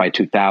 And by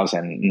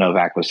 2000,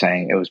 Novak was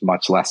saying it was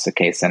much less the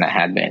case than it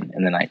had been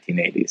in the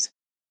 1980s.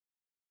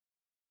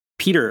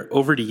 Peter,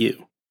 over to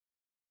you.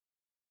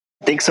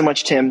 Thanks so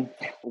much, Tim.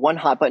 One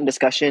hot button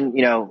discussion,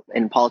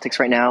 in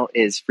politics right now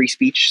is free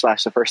speech /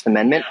 the First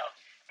Amendment.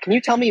 Can you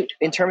tell me,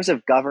 in terms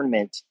of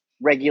government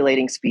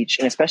regulating speech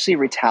and especially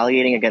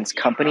retaliating against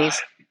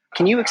companies,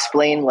 can you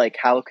explain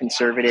how a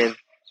conservative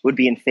would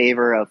be in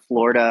favor of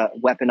Florida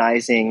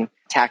weaponizing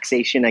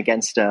taxation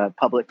against a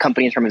public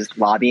company in terms of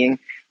lobbying?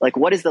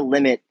 What is the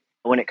limit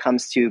when it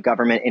comes to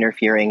government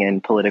interfering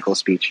in political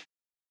speech?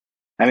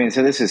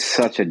 So this is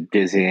such a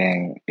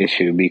dizzying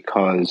issue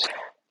because,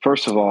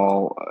 first of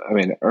all,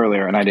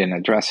 earlier, and I didn't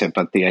address it,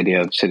 but the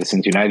idea of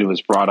Citizens United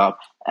was brought up.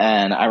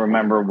 And I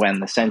remember when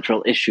the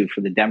central issue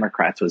for the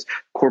Democrats was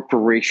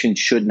corporations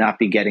should not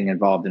be getting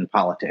involved in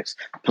politics.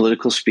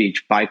 Political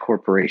speech by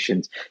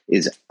corporations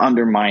is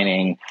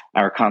undermining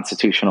our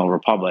constitutional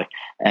republic.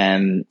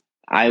 And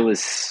I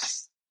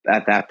was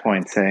at that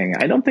point saying,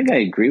 I don't think I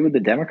agree with the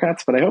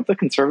Democrats, but I hope the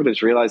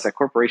conservatives realize that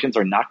corporations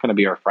are not going to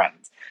be our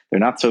friends. They're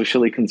not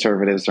socially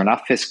conservatives. They're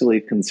not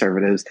fiscally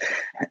conservatives.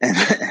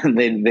 And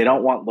they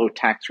don't want low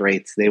tax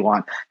rates. They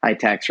want high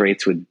tax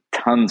rates with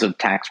tons of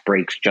tax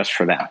breaks just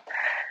for them,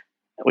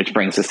 which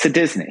brings us to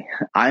Disney.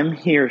 I'm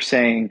here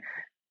saying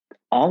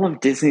all of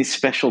Disney's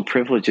special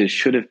privileges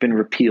should have been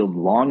repealed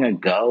long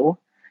ago.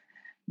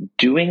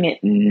 Doing it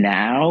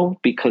now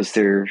because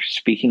they're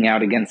speaking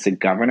out against the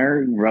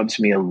governor rubs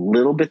me a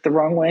little bit the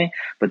wrong way.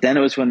 But then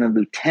it was when the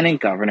lieutenant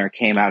governor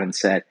came out and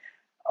said,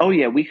 oh,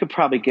 yeah, we could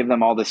probably give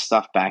them all this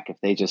stuff back if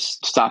they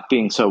just stop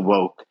being so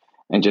woke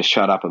and just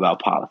shut up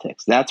about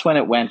politics. That's when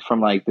it went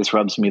from this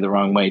rubs me the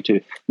wrong way to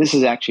this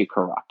is actually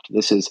corrupt.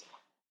 This is,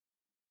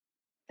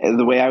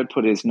 the way I would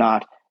put it is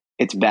not,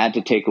 it's bad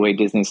to take away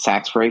Disney's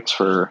tax breaks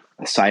for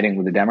siding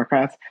with the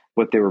Democrats.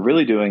 What they were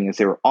really doing is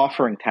they were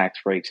offering tax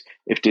breaks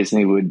if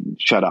Disney would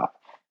shut up.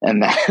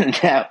 And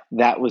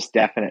that was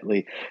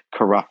definitely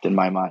corrupt in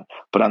my mind.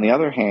 But on the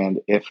other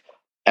hand, if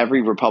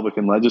every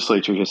Republican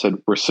legislature just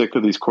said, we're sick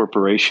of these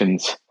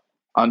corporations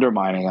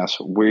undermining us,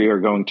 we are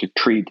going to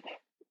treat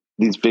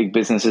these big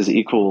businesses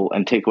equal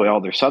and take away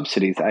all their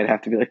subsidies, I'd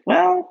have to be like,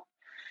 well,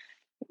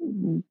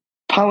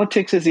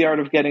 politics is the art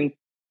of getting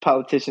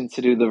politicians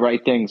to do the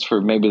right things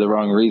for maybe the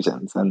wrong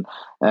reasons.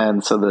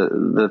 And so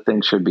the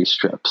thing should be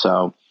stripped.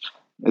 So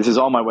this is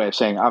all my way of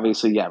saying,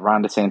 obviously, yeah,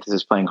 Ron DeSantis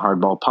is playing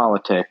hardball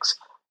politics,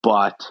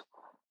 but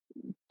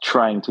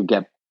trying to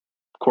get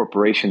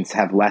corporations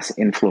have less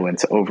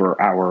influence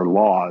over our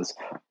laws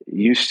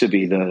used to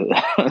be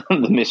the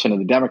the mission of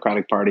the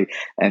Democratic Party,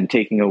 and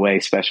taking away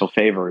special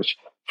favors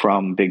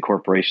from big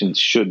corporations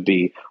should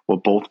be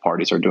what both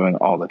parties are doing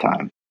all the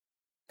time.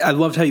 I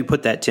loved how you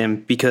put that, Tim,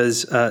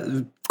 because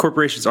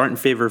corporations aren't in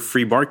favor of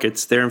free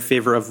markets. They're in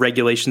favor of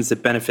regulations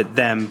that benefit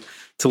them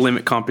to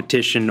limit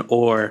competition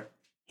or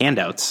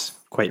handouts,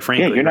 quite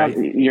frankly.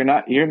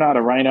 Yeah, you're not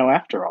a rhino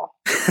after all.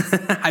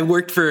 I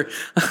worked for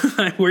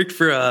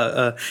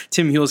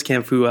Tim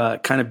Huelskamp, who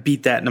kind of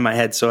beat that into my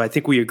head. So I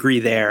think we agree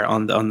there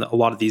on a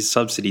lot of these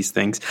subsidies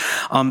things.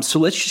 So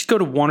let's just go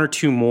to one or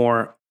two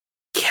more.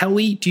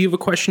 Kelly, do you have a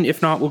question?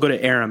 If not, we'll go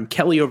to Aram.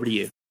 Kelly, over to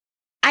you.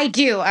 I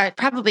do.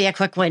 Probably a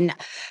quick one.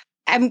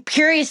 I'm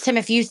curious, Tim,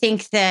 if you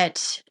think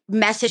that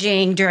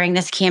messaging during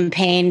this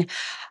campaign,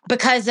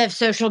 because of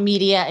social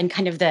media and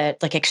kind of the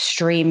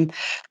extreme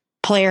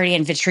polarity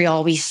and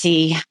vitriol we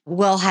see,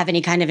 will have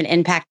any kind of an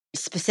impact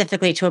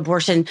specifically to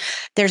abortion.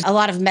 There's a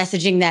lot of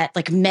messaging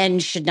that men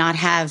should not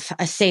have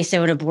a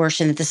say-so in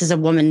abortion, that this is a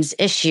woman's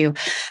issue.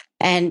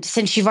 And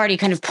since you've already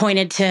kind of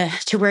pointed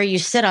to where you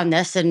sit on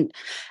this, and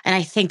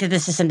I think that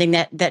this is something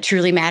that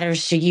truly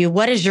matters to you,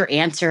 what is your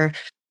answer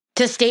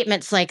to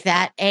statements like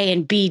that? A,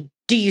 and B,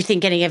 do you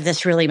think any of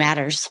this really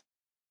matters?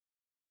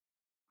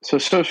 So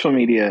social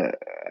media,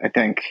 I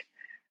think,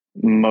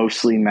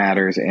 mostly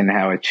matters in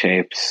how it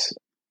shapes.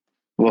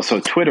 Well, so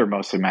Twitter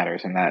mostly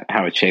matters in that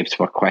how it shapes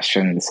what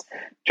questions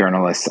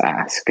journalists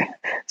ask.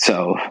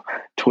 So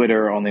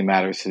Twitter only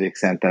matters to the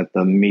extent that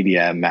the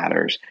media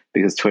matters,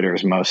 because Twitter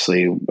is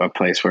mostly a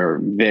place where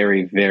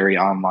very, very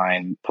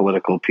online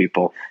political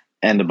people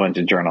and a bunch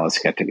of journalists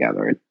get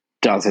together. It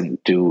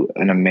doesn't do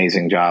an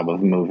amazing job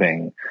of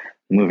moving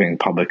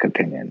public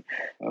opinion.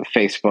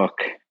 Facebook,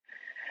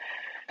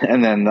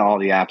 and then all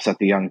the apps that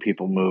the young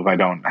people move, I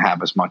don't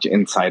have as much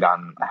insight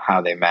on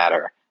how they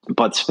matter.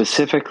 But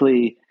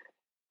specifically,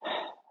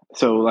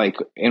 so like,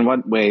 in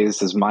what ways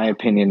does my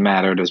opinion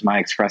matter? Does my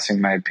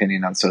expressing my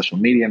opinion on social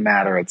media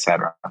matter, et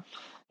cetera?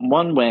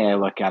 One way I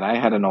look at it, I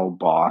had an old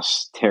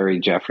boss, Terry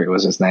Jeffrey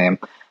was his name,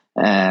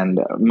 and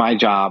my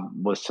job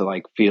was to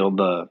like field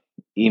the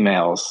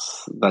emails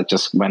that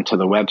just went to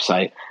the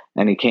website.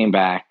 And he came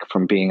back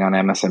from being on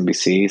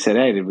MSNBC. He said,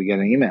 "Hey, did we get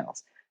any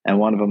emails?" And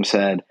one of them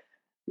said,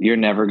 "You're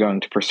never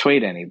going to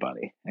persuade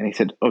anybody." And he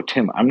said, "Oh,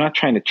 Tim, I'm not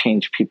trying to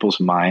change people's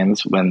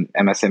minds when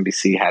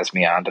MSNBC has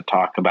me on to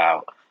talk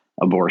about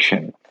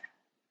abortion.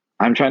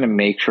 I'm trying to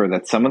make sure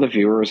that some of the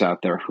viewers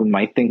out there who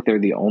might think they're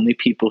the only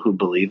people who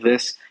believe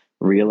this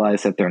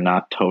realize that they're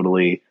not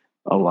totally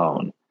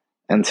alone."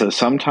 And so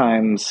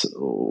sometimes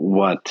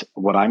what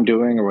I'm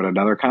doing or what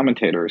another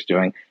commentator is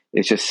doing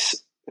is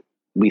just,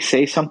 we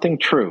say something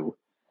true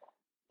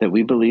that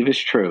we believe is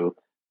true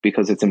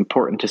because it's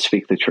important to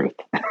speak the truth.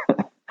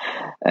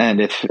 And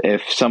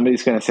if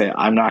somebody's going to say,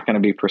 "I'm not going to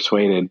be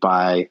persuaded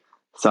by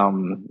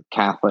some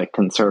Catholic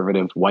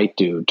conservative white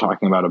dude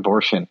talking about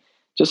abortion,"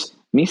 just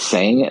me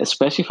saying it,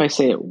 especially if I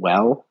say it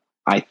well,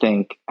 I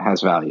think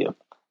has value.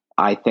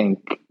 I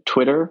think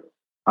Twitter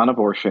on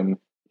abortion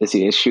is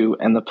the issue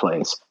and the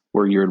place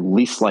where you're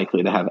least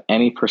likely to have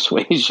any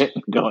persuasion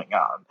going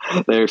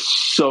on. They're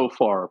so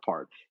far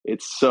apart.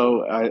 It's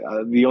so,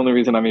 the only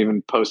reason I'm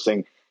even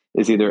posting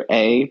is either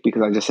A,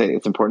 because I just say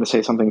it's important to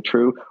say something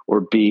true,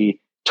 or B,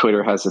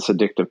 Twitter has this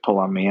addictive pull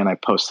on me and I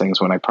post things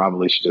when I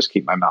probably should just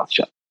keep my mouth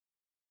shut.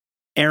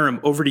 Aram,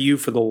 over to you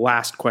for the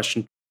last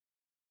question.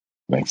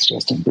 Thanks,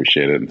 Justin.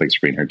 Appreciate it. And thanks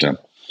for being here, Tim.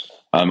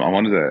 I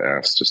wanted to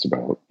ask just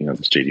about,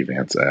 this JD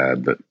Vance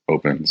ad that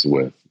opens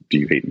with, "Do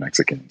you hate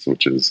Mexicans?"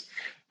 which is,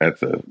 at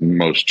the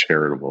most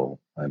charitable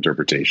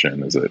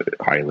interpretation, is a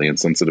highly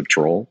insensitive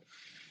troll.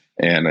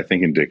 And I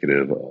think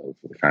indicative of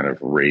the kind of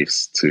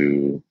race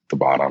to the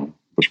bottom,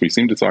 which we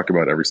seem to talk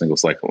about every single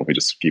cycle. We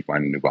just keep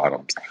finding new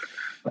bottoms.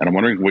 And I'm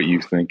wondering what you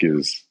think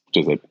does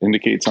it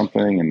indicate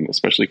something? And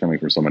especially coming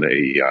from someone at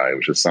AEI,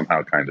 which has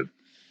somehow kind of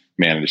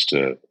managed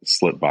to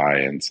slip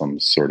by in some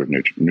sort of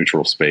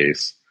neutral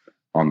space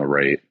on the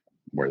right,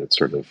 where it's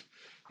sort of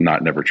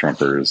not never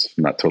Trumpers,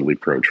 not totally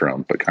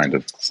pro-Trump, but kind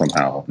of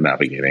somehow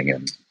navigating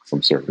in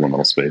some sort of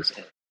liminal space.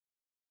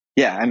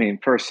 Yeah, I mean,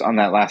 first on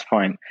that last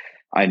point,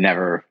 I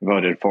never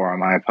voted for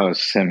him. I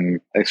opposed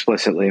him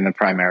explicitly in the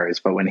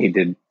primaries, but when he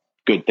did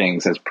good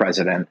things as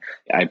president,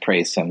 I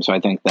praised him. So I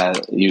think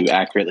that you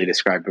accurately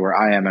described where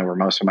I am and where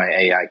most of my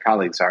AI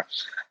colleagues are.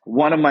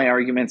 One of my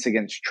arguments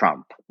against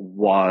Trump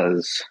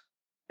was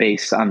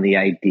based on the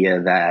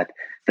idea that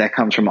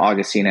comes from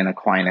Augustine and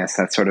Aquinas,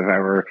 that sort of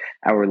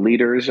our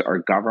leaders, our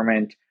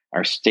government,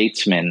 our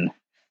statesmen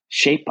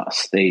shape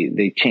us.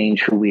 They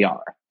change who we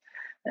are.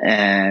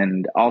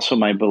 And also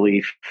my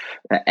belief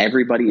that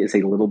everybody is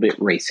a little bit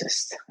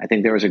racist. I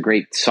think there was a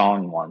great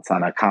song once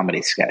on a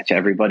comedy sketch,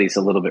 "Everybody's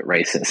a little bit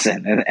racist."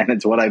 And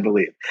it's what I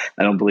believe.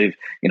 I don't believe,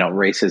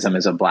 racism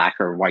is a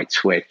black or white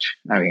switch.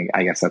 I mean,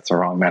 I guess that's the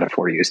wrong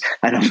metaphor to use.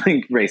 I don't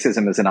think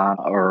racism is an on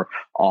or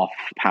off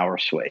power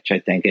switch. I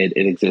think it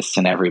exists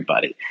in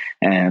everybody.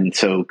 And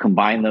so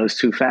combine those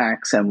two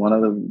facts. And one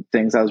of the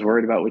things I was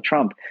worried about with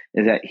Trump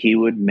is that he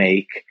would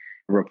make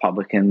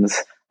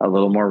Republicans a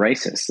little more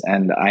racist.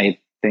 And I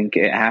think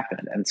it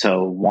happened. And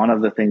so one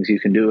of the things you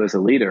can do as a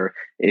leader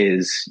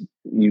is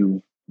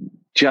you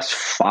just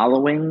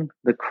following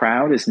the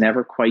crowd is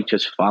never quite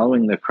just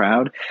following the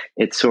crowd.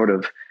 It's sort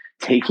of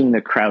taking the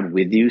crowd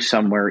with you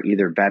somewhere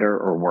either better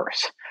or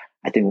worse.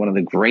 I think one of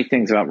the great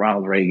things about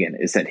Ronald Reagan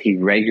is that he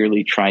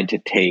regularly tried to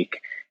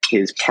take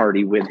his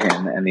party with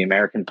him and the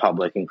American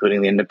public,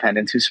 including the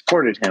independents who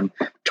supported him,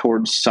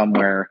 towards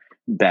somewhere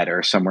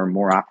better, somewhere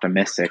more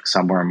optimistic,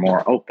 somewhere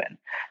more open.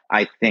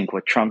 I think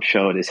what Trump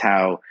showed is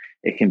how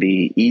it can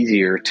be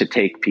easier to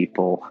take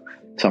people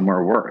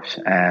somewhere worse.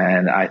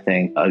 And I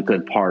think a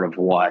good part of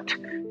what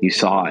you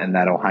saw in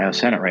that Ohio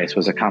Senate race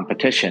was a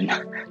competition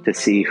to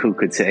see who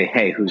could say,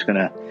 "Hey, who's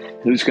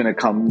gonna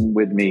come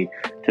with me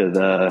to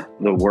the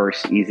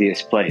worst,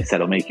 easiest place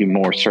that'll make you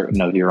more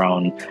certain of your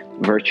own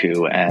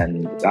virtue."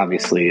 And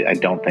obviously, I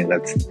don't think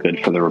that's good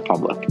for the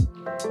Republic.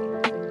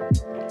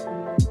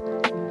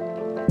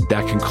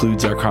 That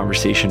concludes our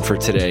conversation for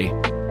today.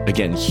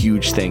 Again,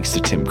 huge thanks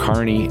to Tim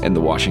Carney and the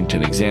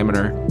Washington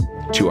Examiner,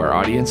 to our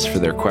audience for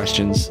their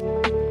questions,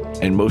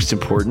 and most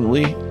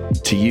importantly,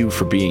 to you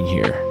for being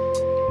here.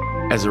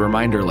 As a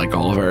reminder, like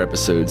all of our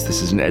episodes,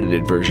 this is an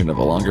edited version of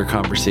a longer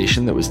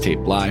conversation that was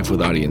taped live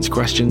with audience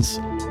questions.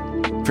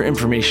 For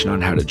information on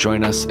how to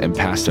join us and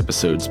past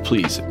episodes,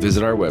 please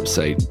visit our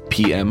website,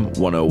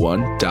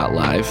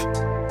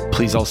 pm101.live.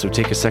 Please also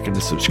take a second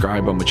to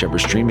subscribe on whichever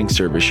streaming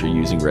service you're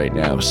using right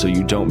now so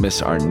you don't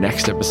miss our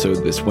next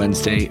episode this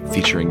Wednesday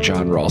featuring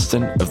John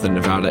Ralston of the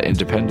Nevada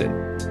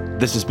Independent.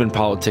 This has been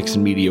Politics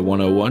and Media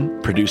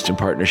 101, produced in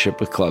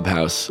partnership with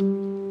Clubhouse.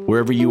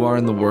 Wherever you are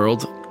in the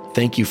world,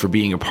 thank you for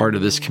being a part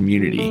of this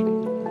community.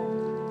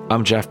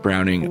 I'm Jeff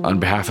Browning on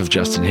behalf of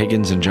Justin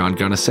Higgins and John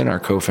Gunnison, our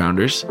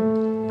co-founders.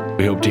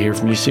 We hope to hear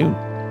from you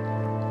soon.